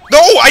pitch. No,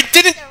 I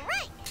didn't... To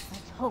right.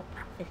 Let's hope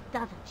this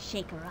doesn't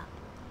shake her up.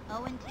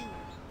 0-2.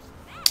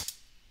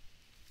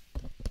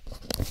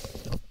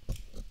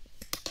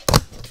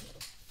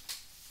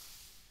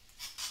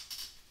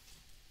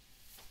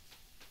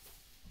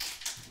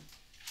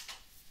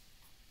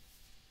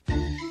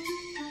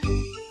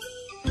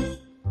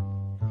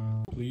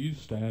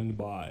 Please stand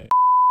by.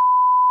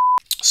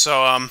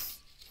 So,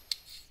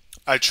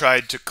 I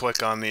tried to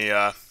click on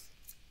the,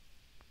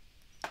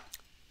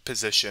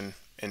 position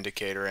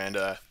indicator and,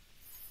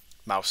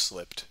 mouse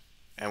slipped.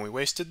 And we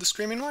wasted the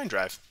screaming line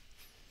drive.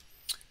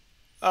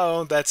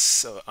 Oh,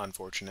 that's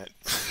unfortunate.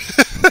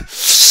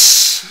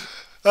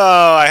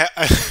 Oh,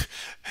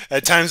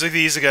 at times like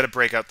these, I gotta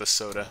break out the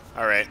soda.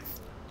 Alright.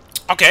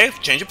 Okay,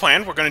 change of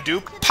plan. We're gonna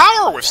do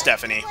power with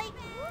Stephanie.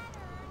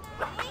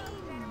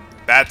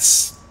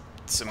 That's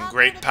some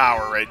great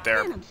power right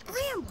there. Man, I'm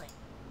scrambling.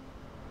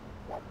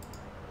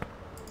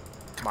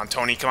 Come on,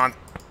 Tony, come on.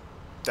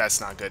 That's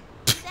not good.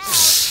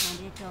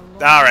 And it's a long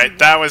Alright,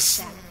 that walk was...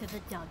 back to the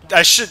dugout.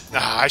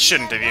 I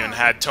shouldn't have even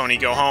had Tony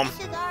go home.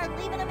 Pitches are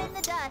leaving him in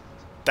the dust.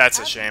 That's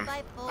a shame.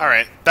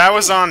 Alright, that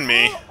was on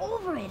me. All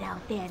over it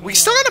out there. We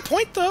still got a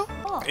point, though.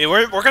 Oh. Hey,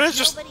 we're gonna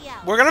just...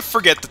 We're gonna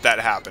forget that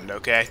happened,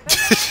 okay?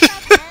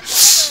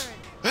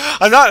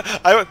 I'm not...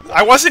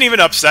 I wasn't even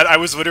upset. I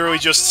was literally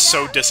just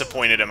so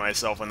disappointed in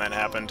myself when that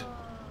happened.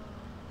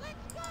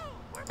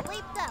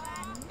 Leaps up.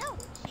 No,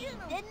 she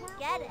didn't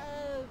get it.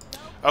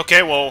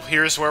 Okay, well,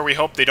 here's where we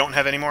hope they don't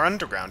have any more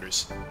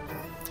undergrounders.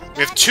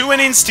 We have 2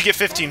 innings to get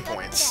 15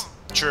 points.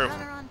 True.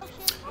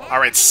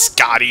 Alright,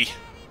 Scotty.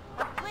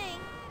 Swing.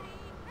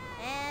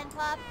 And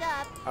popped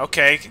up.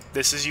 Okay,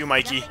 this is you,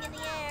 Mikey. Jumping in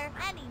the air.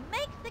 And he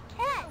makes the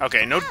catch.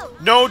 Okay,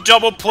 Out. no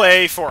double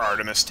play for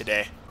Artemis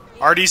today.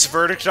 Artie's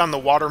verdict on the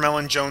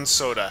Watermelon Jones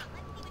soda.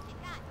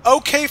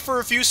 Okay for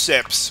a few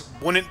sips.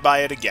 Wouldn't buy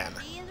it again.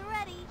 She is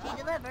ready. She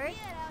delivers.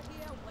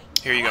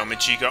 Here you go,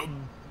 Michiko.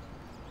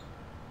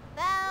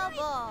 Foul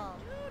ball.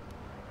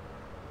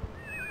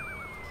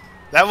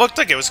 That looked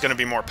like it was going to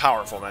be more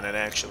powerful than it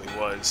actually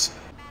was.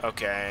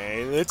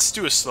 Okay, let's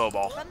do a slow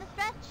ball. From the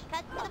stretch, cut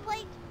Cut to the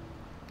plate.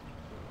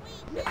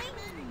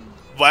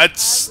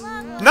 Let's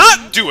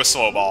not do a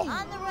slow ball.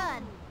 On the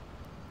run.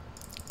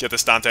 Get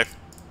this, Dante.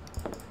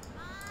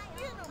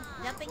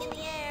 Jumping in the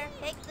air.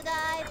 Takes the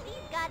dive.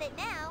 He's got it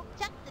now.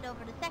 Chucks it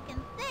over to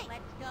second. Safe.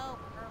 Let's go.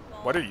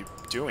 What are you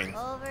doing?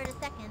 Over to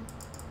second.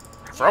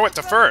 Throw it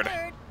to third.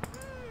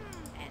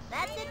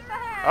 That's it for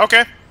her.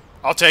 Okay.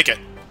 I'll take it.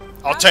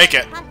 I'll take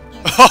it.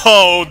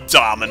 Oh,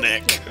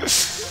 Dominic.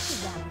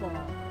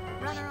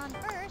 Runner on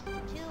first.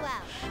 2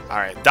 out.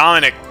 Alright,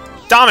 Dominic.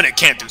 Dominic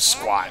can't do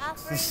squat.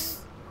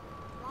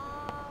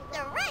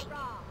 The right.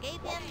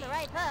 Gave him the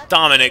right hook.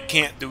 Dominic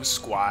can't do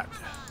squat.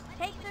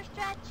 Takes her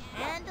stretch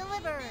and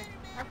delivers.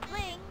 A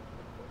swing.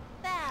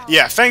 Foul.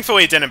 Yeah,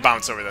 thankfully it didn't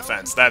bounce over the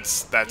fence.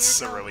 That's Here a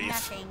goes relief.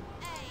 nothing.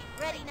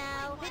 Ready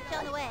now. Pitch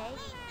on the way.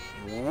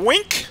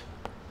 Wink.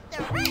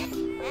 The right.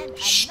 And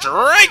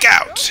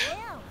Strikeout.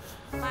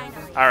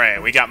 Finally.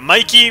 Alright, we got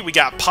Mikey, we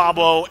got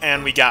Pablo,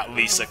 and we got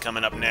Lisa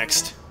coming up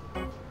next.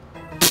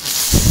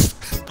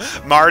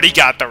 Marty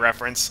got the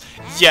reference.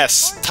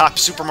 Yes, Top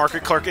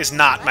Supermarket Clerk is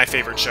not my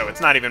favorite show.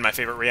 It's not even my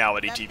favorite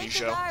reality TV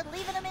show.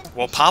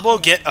 Will Pablo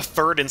get a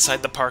third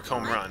inside the park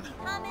home run?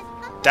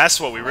 That's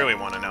what we really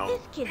want to know.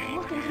 This kid's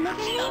looking to make a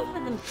name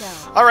for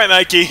themselves. Alright,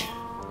 Mikey.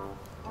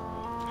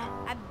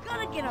 I'm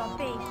gonna get on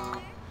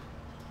base.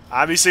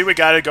 Obviously, we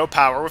gotta go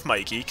power with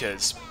Mikey,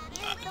 because,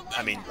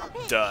 I mean,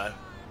 duh.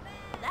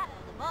 That's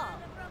the ball.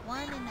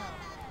 1-0.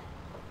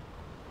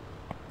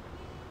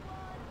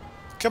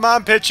 Come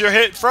on, pitcher,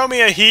 hit. Throw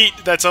me a heat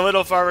that's a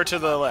little farther to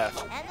the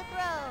left. And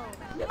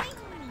the throw.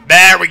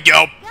 There we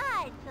go.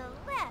 Guide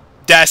to left.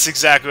 That's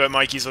exactly what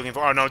Mikey's looking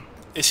for. Oh, no.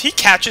 Is he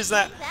catches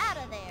that? He's out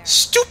of there.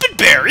 Stupid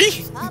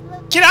Barry!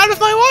 Pablo Get out of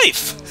my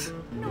life!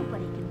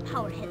 Nobody can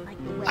power hit like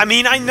the I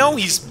mean, I know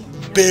he's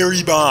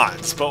Barry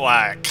Bonds, but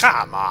like,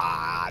 come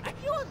on.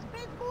 Yours,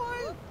 big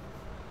boy.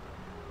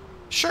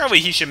 Surely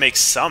he should make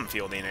some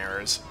fielding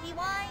errors. He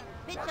winds.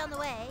 Pitch on the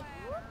way.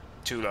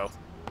 Too low.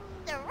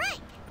 The right.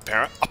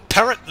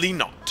 Apparently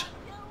not.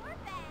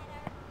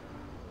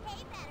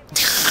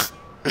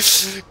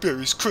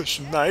 Barry's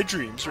crushing my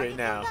dreams right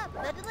now.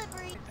 The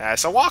delivery.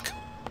 That's a walk.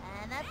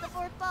 And that's the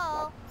fourth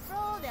ball.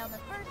 Roll down the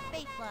first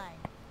baseline.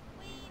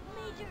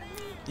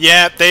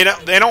 Yeah, they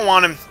don't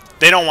want him.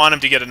 They don't want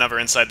him to get another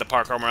inside the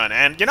park home run.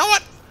 And you know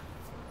what?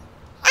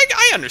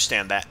 I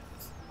understand that.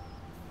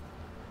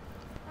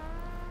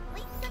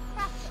 Lisa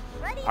crosses.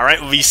 Ready? All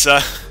right,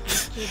 Lisa.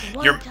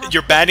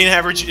 Your batting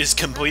average is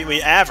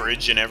completely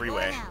average in every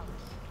way.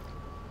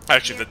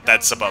 Actually,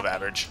 that's above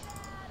average.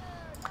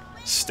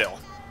 Still.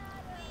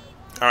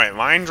 All right,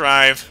 line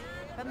drive.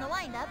 From the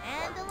windup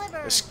and deliver.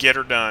 Let's get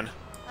her done.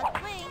 A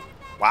swing.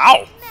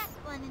 Wow. Smack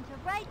one into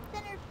right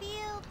center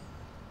field.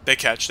 They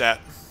catch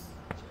that.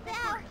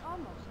 Out.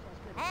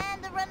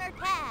 And the runner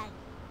tags.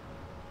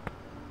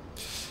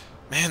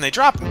 Man, they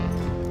drop.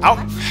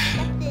 Out.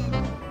 Stepped in.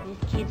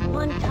 This kid's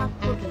one tough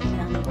cookie,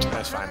 son.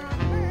 That's fine. Runner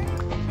on first.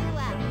 2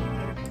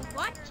 out.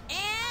 Watch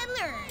and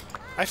learn.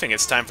 I think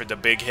it's time for the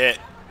big hit.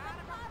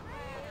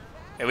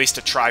 At least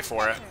to try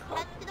for it.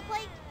 Cut to the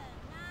plate.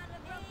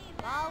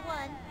 Ball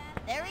 1.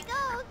 There he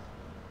goes.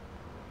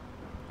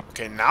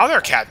 Okay, now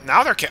they're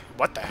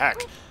what the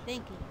heck?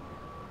 Thinking.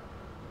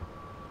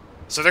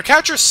 So their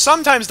catcher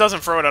sometimes doesn't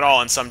throw it at all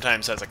and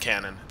sometimes has a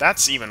cannon.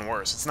 That's even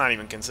worse. It's not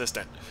even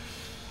consistent.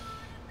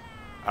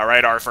 All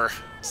right, Arthur.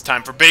 It's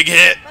time for big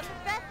hit. From the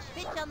stretch.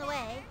 Pitch on the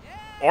way.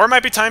 Or it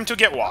might be time to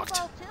get walked.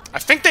 Ball 2. I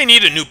think they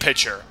need a new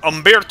pitcher.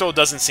 Umberto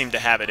doesn't seem to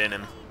have it in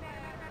him.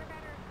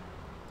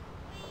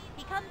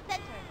 He comes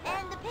center.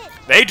 And the pitch.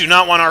 They do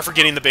not want Arthur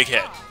getting the big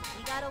hit.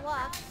 He got a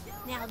walk.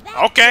 Now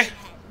that Okay. kid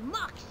has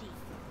moxie.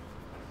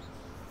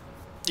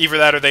 Either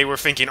that or they were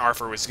thinking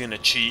Arthur was going to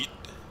cheat.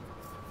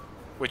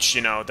 Which,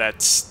 you know,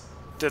 that's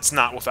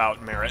not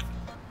without merit.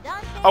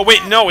 Dante Oh,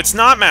 wait, no, it's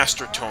not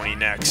Master Tony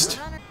next.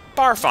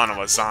 Barf on a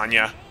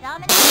lasagna.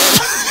 Dominic.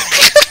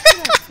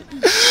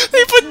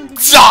 They put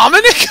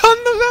Dominic on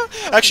the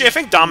mound? Actually, I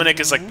think Dominic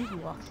is, like,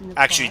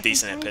 actually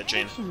decent at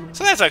pitching.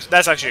 So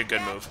that's actually a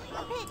good move.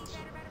 Pitch.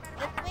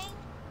 The swing.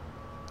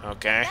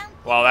 Okay.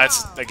 Well,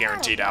 that's a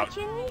guaranteed out.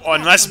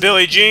 Unless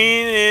Billie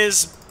Jean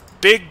is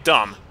big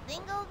dumb.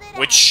 Singles it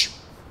Which...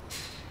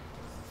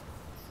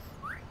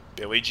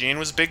 Billie Jean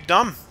was big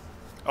dumb.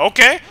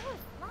 Okay.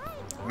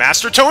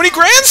 Master Tony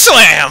Grand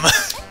Slam!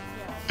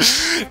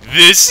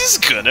 This is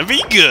gonna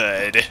be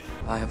good.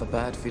 I have a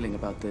bad feeling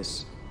about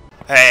this.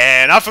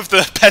 Hey, enough of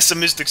the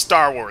pessimistic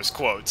Star Wars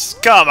quotes.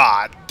 Come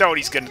on,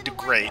 Tony's gonna do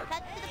great. Cut to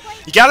the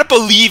plate. You gotta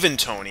believe in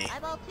Tony.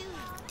 Eyeball 2.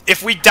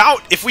 If we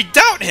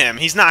doubt him,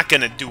 he's not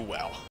gonna do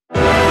well. A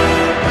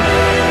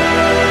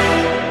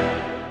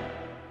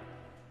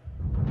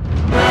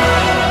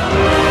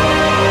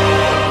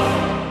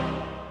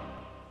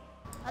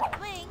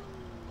swing.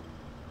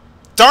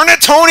 Darn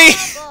it, Tony!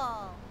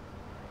 Ball.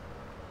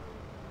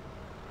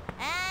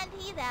 And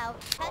he's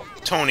out. Cut to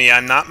the Tony,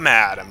 I'm not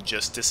mad. I'm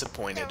just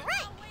disappointed. The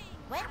right.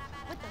 Went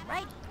with the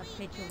right. A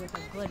pitcher with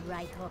a good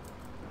right hook.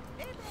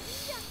 Into the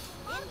motion.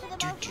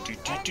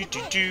 And the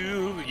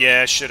pitch.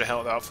 Yeah, should have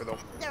held out for the.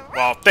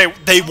 Well,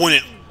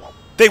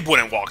 they They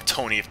wouldn't walk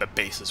Tony if the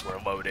bases were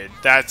loaded.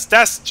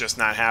 That's just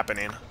not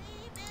happening.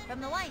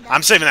 From the windup,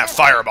 I'm saving that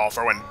fireball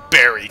for when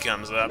Barry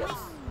comes up.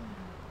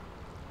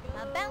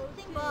 a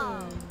bouncing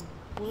ball.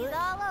 He's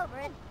all over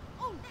it.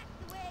 Oh, that's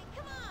the way.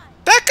 Come on.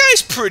 That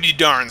guy's pretty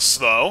darn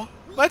slow.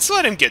 Let's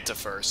let him get to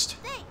first.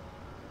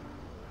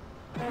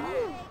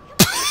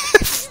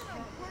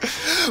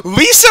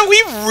 Lisa,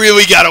 we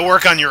really gotta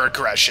work on your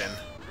aggression.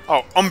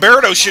 Oh,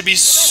 Umberto should be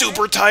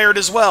super tired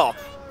as well.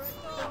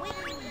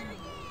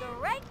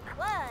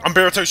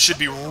 Umberto should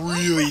be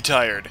really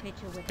tired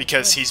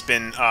because he's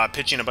been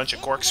pitching a bunch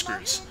of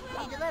corkscrews.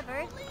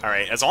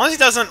 Alright, as long as he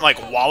doesn't,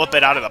 like, wallop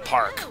it out of the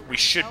park, we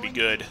should be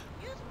good.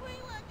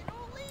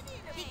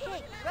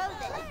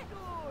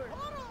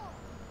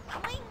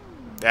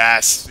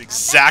 That's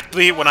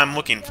exactly what I'm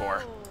looking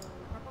for.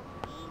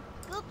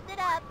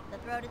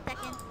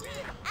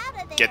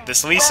 Get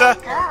this, Lisa.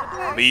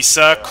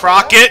 Lisa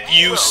Crockett,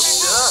 you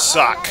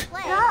suck.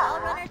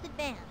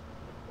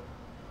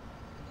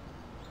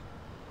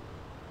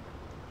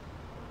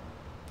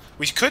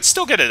 We could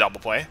still get a double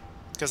play,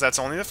 because that's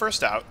only the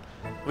first out.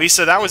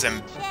 Lisa, that was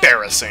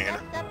embarrassing.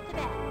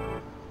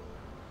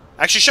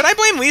 Actually, should I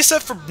blame Lisa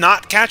for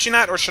not catching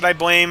that, or should I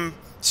blame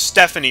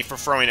Stephanie for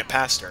throwing it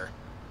past her?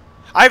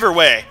 Either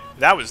way,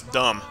 that was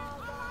dumb.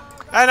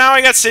 And now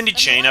I got Cindy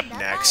Chain up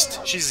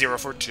next. She's 0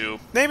 for 2.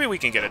 Maybe we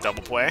can get a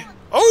double play.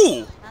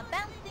 Oh! A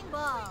bouncing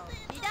ball.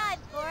 She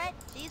dives for it.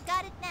 She's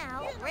got it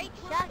now. Great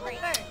shot for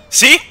first.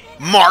 See?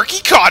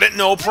 Marky caught it,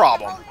 no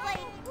problem.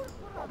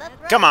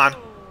 Come on.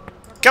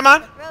 Come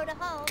on.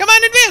 Come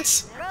on,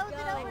 advance.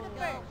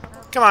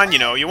 Come on, you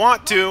know you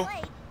want to.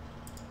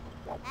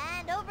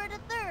 And over to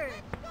third.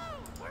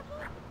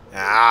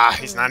 Ah,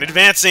 he's not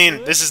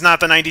advancing. This is not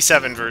the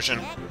 97 version.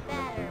 Next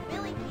batter,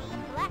 Billy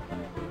Jean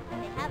Blackman.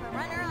 They have a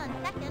runner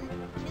on second,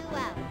 2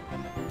 out.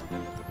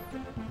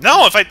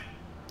 No,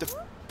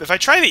 if I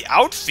try the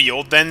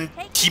outfield, then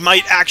he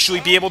might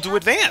actually be able to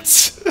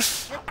advance. The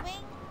swing.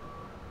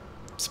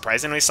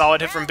 Surprisingly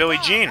solid hit from Billy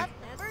Jean.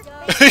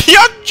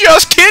 Yup,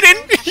 just kidding.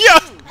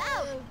 Yup.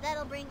 Out.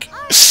 That'll bring Arthur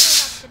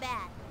up to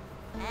bat.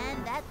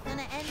 And that's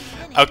gonna end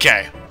the inning.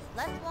 Okay,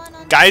 Last one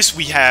on guys,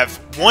 we have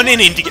 1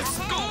 inning to get.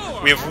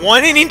 We have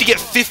 1 inning to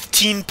get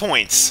 15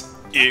 points.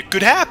 It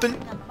could happen.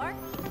 the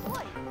Marquee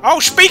Boy.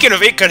 Oh, speaking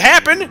of it could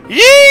happen,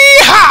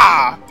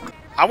 yeehaw!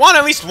 I want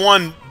at least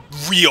one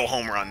real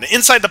home run. The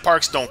inside the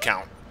parks don't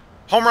count.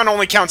 Home run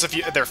only counts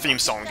if their theme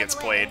song gets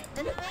played.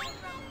 The swing.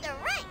 The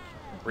right.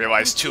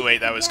 Realized too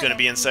late that was going to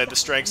be inside the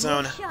strike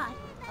zone. Shot.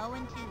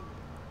 0-2.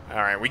 All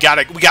right, we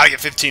gotta get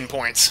 15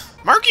 points.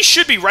 Marky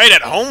should be right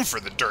at home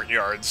for the dirt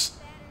yards.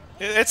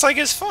 It's like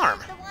his farm.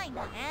 The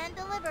windup and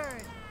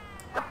delivered.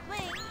 The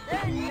swing.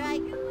 Third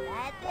strike.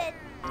 That's it.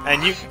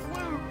 And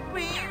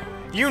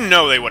you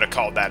know they would have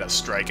called that a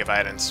strike if I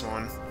hadn't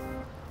swung.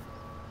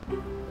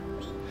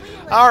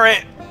 All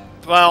right,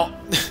 well,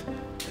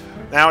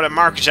 now that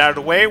Mark is out of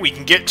the way, we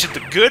can get to the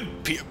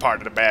good part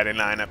of the batting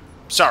lineup.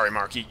 Sorry,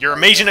 Marky, you're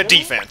amazing at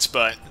defense,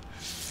 but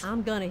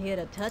I'm gonna hit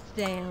a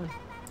touchdown.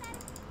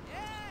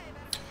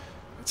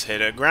 let's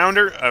hit a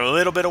grounder a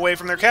little bit away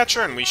from their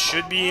catcher, and we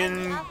should be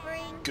in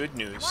good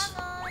news.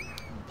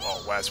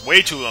 Oh, that's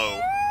way too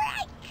low.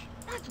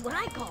 That's what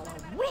I call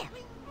a whiff.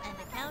 And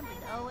the count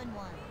is 0-1.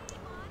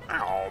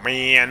 Oh,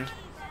 man.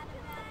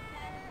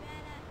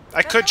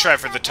 I could try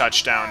for the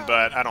touchdown,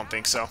 but I don't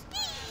think so.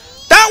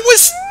 That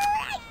was...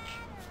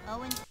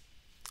 0-2.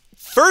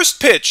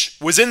 First pitch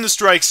was in the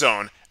strike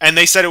zone, and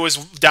they said it was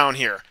down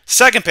here.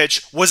 Second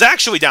pitch was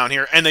actually down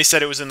here, and they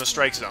said it was in the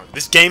strike zone.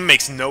 This game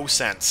makes no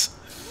sense.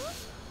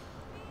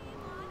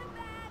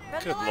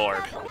 Good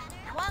lord.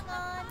 Swung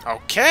on.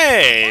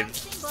 Okay,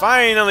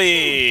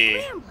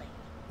 finally.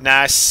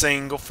 Nice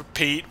single for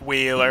Pete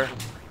Wheeler.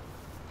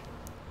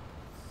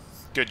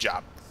 Good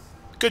job.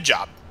 Good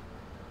job.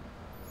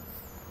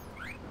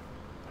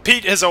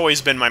 Pete has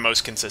always been my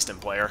most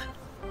consistent player.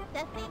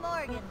 Stephanie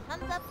Morgan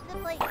comes up to the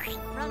plate.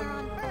 Runner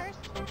on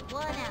first.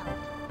 1 out.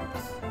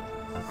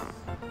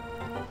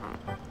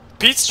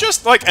 Pete's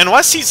just, like,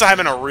 unless he's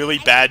having a really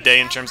bad day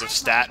in terms of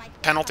stat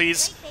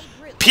penalties,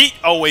 Pete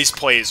always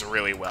plays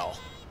really well.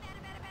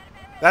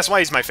 That's why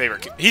he's my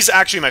favorite. He's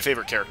actually my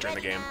favorite character in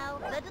the game. Now,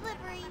 the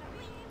delivery.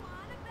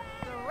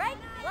 Strike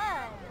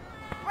one.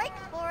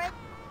 Breaks for it.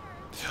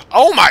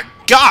 Oh my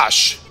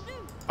gosh!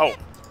 Oh,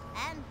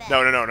 And back.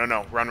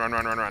 no. Run.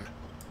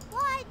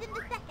 Slides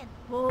into second.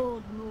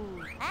 Bold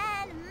move.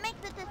 And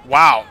makes it to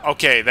Wow,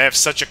 okay, they have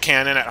such a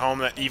cannon at home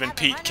that even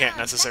Pete can't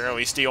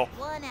necessarily steal.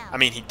 1 out. I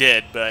mean, he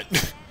did,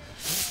 but...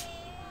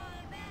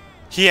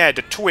 he had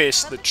to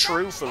twist the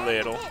truth a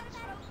little.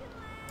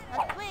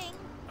 A swing.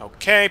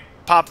 Okay,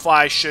 pop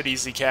fly should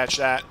easily catch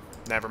that.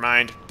 Never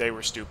mind, they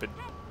were stupid.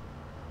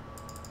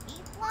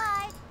 He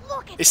slides.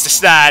 Look at It's the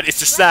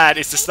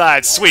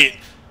slide, sweet.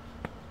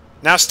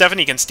 Now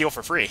Stephanie can steal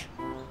for free.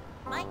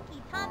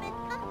 Mikey Thomas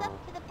comes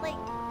up to the plate.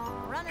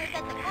 Runners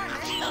at the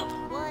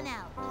corner. 1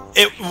 out.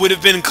 It would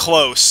have been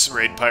close,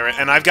 Raid Pirate,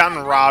 and I've gotten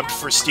robbed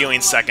for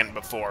stealing second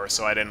before,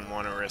 so I didn't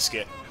want to risk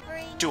it.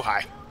 Spring. Too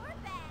high.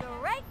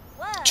 Strike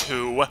one.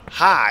 Too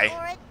high.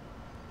 For it.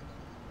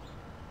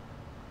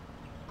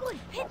 Good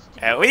pitch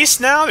to At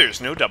least now there's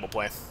no double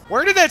play.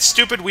 Where did that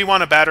stupid "we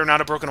want a batter, not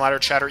a broken ladder"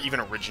 chatter even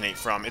originate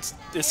from? It's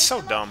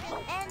so dumb.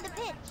 And the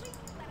pitch.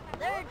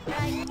 Third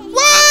strike.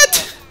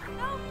 What?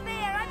 no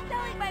fair. I'm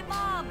telling my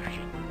mom.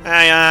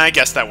 I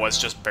guess that was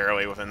just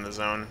barely within the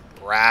zone.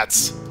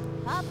 Rats.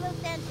 Pablo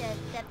Sanchez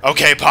steps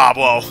Okay,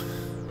 Pablo.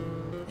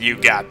 You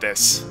got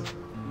this.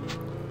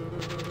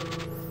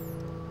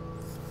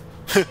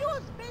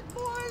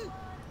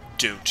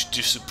 Don't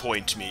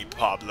disappoint me,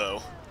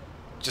 Pablo.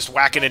 Just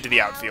whack it into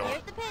the outfield.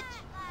 Here's the pitch.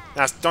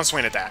 Now, don't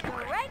swing at that.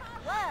 Right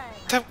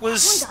one. That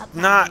was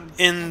not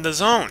in the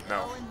zone,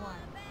 though.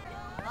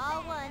 0-1.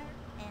 Ball one.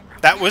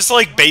 And That was,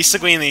 like,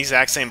 basically in the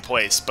exact same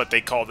place, but they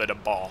called it a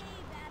ball.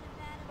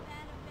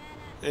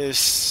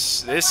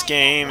 This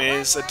game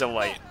is a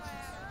delight.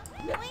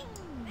 swing.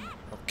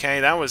 Okay,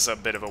 that was a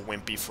bit of a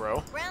wimpy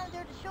throw. Grounder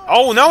to short.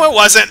 Oh, no, it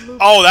wasn't!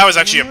 Oh, that was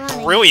actually a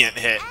brilliant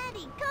hit.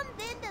 Addy comes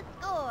in to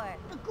score.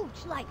 The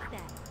gooch likes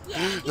that.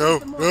 Yeah. No,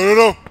 give no, him no,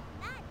 no.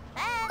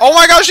 Pass. Oh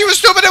my gosh, he was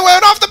stupid and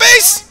went off the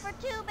base! For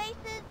 2 bases.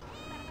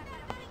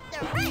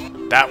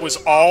 Direct. That was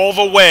all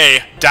the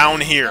way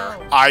down here.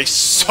 I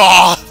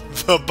saw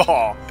the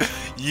ball.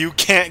 You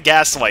can't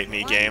gaslight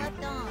me, game.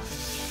 Left on.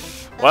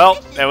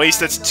 Well, at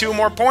least it's 2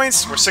 more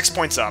points. We're 6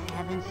 points up.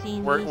 Haven't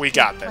seen We're- these we kids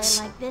got play this.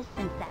 like this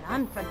since that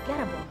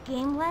unforgettable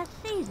game last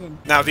season.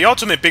 Now, the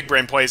ultimate big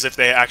brain play is if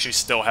they actually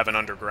still have an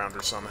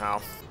undergrounder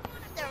somehow.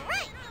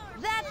 Direct.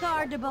 That's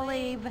hard to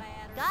believe.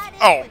 Got it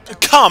Oh, with the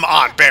come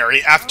on,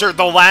 Barry. After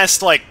the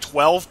last, like,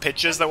 12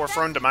 pitches that were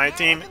thrown to my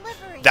team,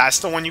 that's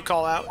the one you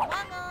call out? swung on.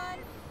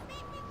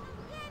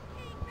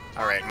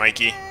 Alright,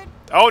 Mikey.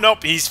 Oh,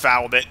 nope, he's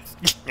fouled it.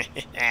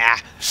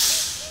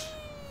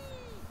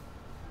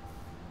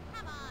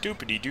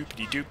 Doopity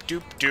doopity doop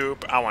doop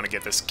doop. I want to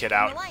get this kid The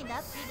out.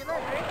 windup, he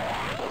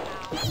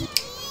delivers.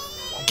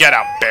 Get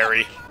out,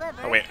 Barry.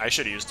 Delivered. Oh, wait, I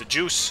should have used the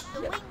juice.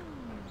 The wing.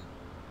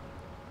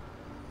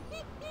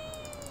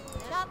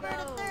 Chopper to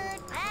third,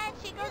 and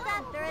she goes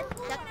after it.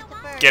 Ducks to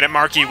first. Get it,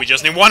 Marky. We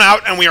just need 1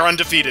 out, and we are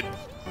undefeated.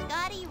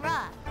 Scotty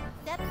Ross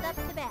steps up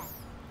to bat.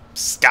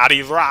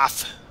 Scotty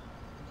Roth.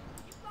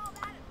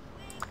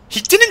 He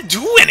didn't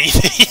do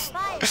anything.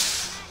 Fire.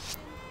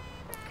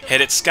 Hit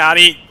it,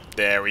 Scotty.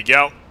 There we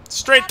go.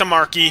 Straight to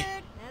Marky.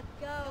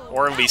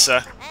 Or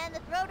Lisa. And the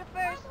throw to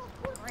first.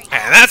 Great.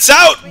 And that's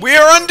out! We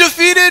are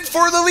undefeated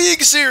for the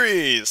League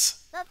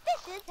Series! The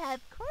Fishes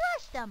have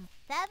crushed them.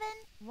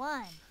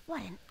 7-1.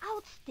 What an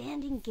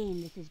outstanding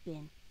game this has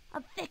been.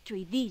 A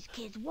victory these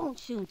kids won't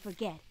soon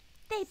forget.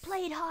 They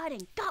played hard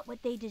and got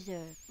what they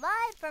deserved.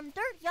 Live from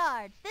Dirt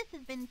Yards, this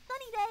has been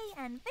Sunny Day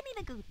and Vinny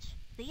the Gooch.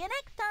 See you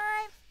next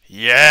time.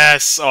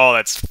 Yes! Oh,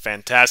 that's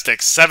fantastic.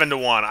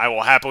 7-1. I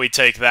will happily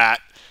take that.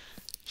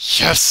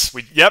 Yes!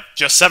 Yep,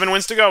 just 7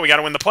 wins to go. We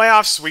gotta win the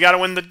playoffs, we gotta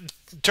win the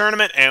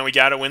tournament, and we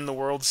gotta win the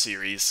World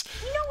Series.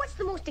 You know what's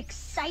the most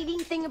exciting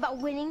thing about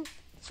winning?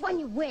 It's when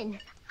you win.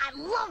 I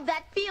love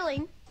that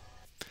feeling.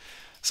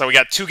 So we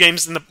got 2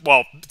 games in the...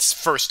 Well, it's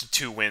first to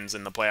 2 wins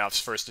in the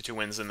playoffs, first to 2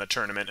 wins in the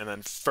tournament, and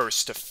then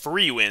first to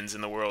 3 wins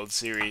in the World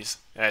Series.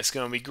 That's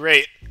gonna be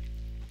great.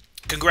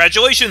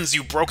 Congratulations!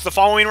 You broke the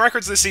following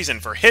records this season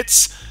for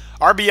hits,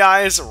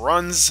 RBIs,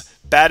 runs,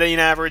 batting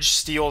average,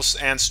 steals,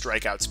 and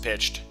strikeouts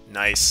pitched.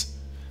 Nice.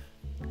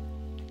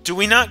 Do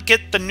we not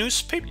get the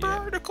newspaper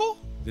article?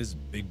 This is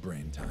big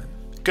brain time.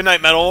 Good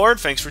night, Metal Lord.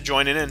 Thanks for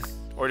joining in.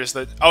 Or just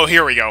the... Oh,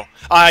 here we go.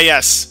 Ah,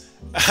 yes.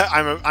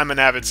 I'm an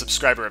avid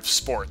subscriber of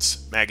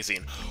Sports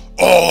magazine.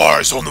 All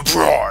eyes on the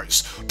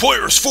prize.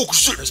 Players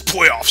focusing as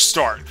playoffs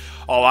start.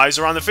 All eyes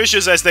are on the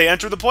Fishes as they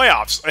enter the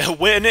playoffs. A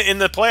win in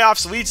the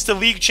playoffs leads to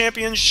league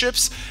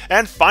championships,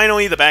 and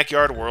finally the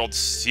Backyard World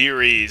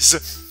Series.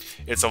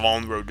 It's a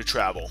long road to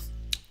travel,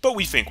 but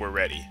we think we're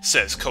ready,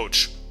 says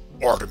Coach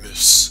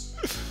Artemis.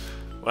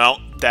 Well,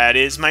 that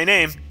is my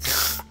name.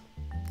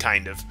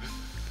 Kind of.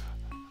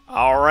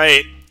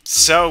 Alright,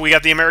 so we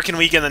got the American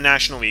League and the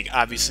National League.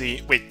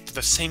 Obviously, wait,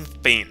 the same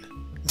thing.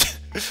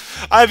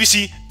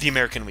 Obviously, the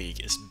American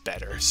League is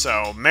better.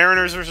 So,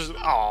 Mariners versus...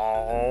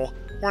 Oh,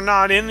 we're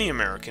not in the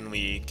American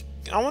League.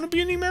 I want to be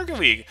in the American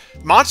League.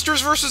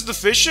 Monsters versus the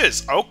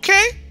Fishes.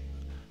 Okay.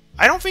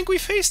 I don't think we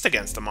faced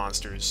against the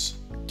Monsters,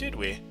 did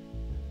we?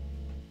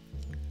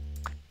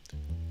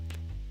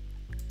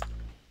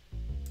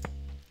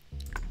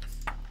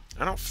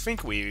 I don't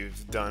think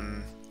we've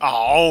done...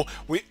 Oh,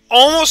 we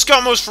almost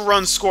got most for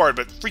runs scored,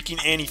 but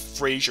freaking Annie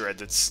Frazier had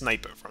to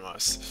snipe it from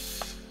us.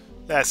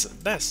 That's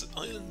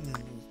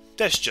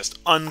just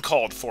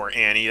uncalled for,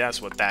 Annie.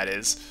 That's what that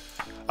is.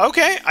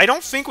 Okay, I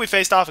don't think we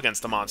faced off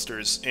against the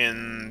Monsters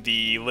in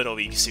the Little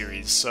League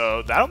series,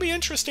 so that'll be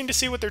interesting to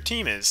see what their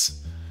team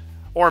is.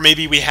 Or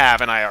maybe we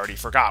have and I already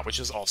forgot, which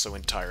is also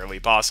entirely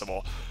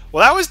possible.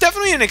 Well, that was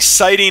definitely an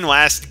exciting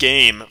last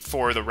game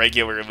for the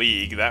regular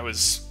league. That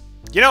was...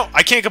 You know,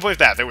 I can't complain with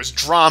that. There was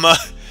drama,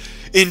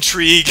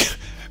 intrigue,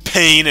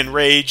 pain, and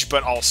rage,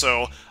 but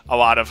also a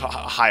lot of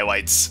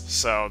highlights.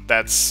 So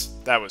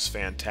that was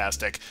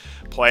fantastic.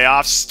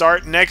 Playoffs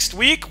start next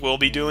week. We'll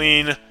be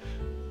doing...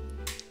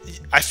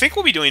 I think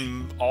we'll be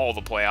doing all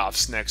the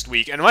playoffs next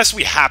week, unless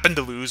we happen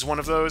to lose one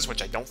of those,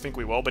 which I don't think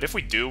we will, but if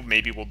we do,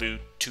 maybe we'll do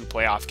 2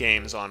 playoff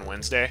games on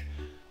Wednesday,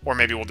 or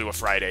maybe we'll do a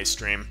Friday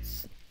stream.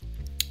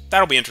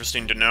 That'll be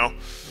interesting to know.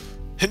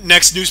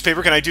 Next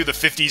newspaper, can I do the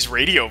 50s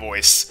radio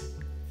voice?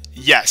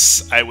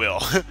 Yes, I will.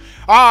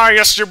 Ah,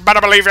 yes, you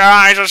better believe your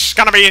eyes. It's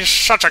gonna be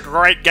such a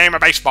great game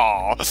of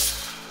baseball.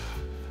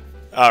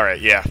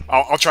 Alright, yeah.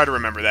 I'll try to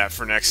remember that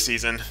for next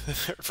season.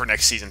 for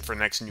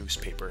next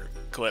newspaper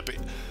clip.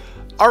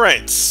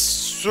 Alright,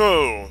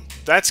 so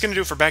that's gonna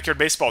do for Backyard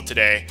Baseball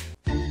today.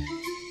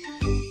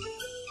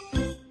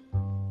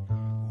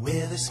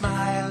 With a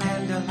smile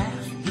and a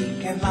laugh, he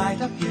can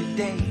light up your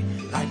day,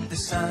 like the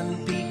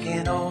sun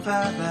peeking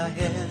over the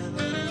hill.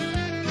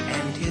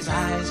 And his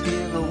eyes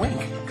give a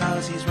wink,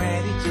 cause he's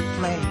ready to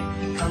play.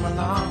 Come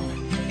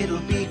along, it'll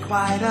be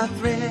quite a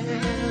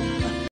thrill.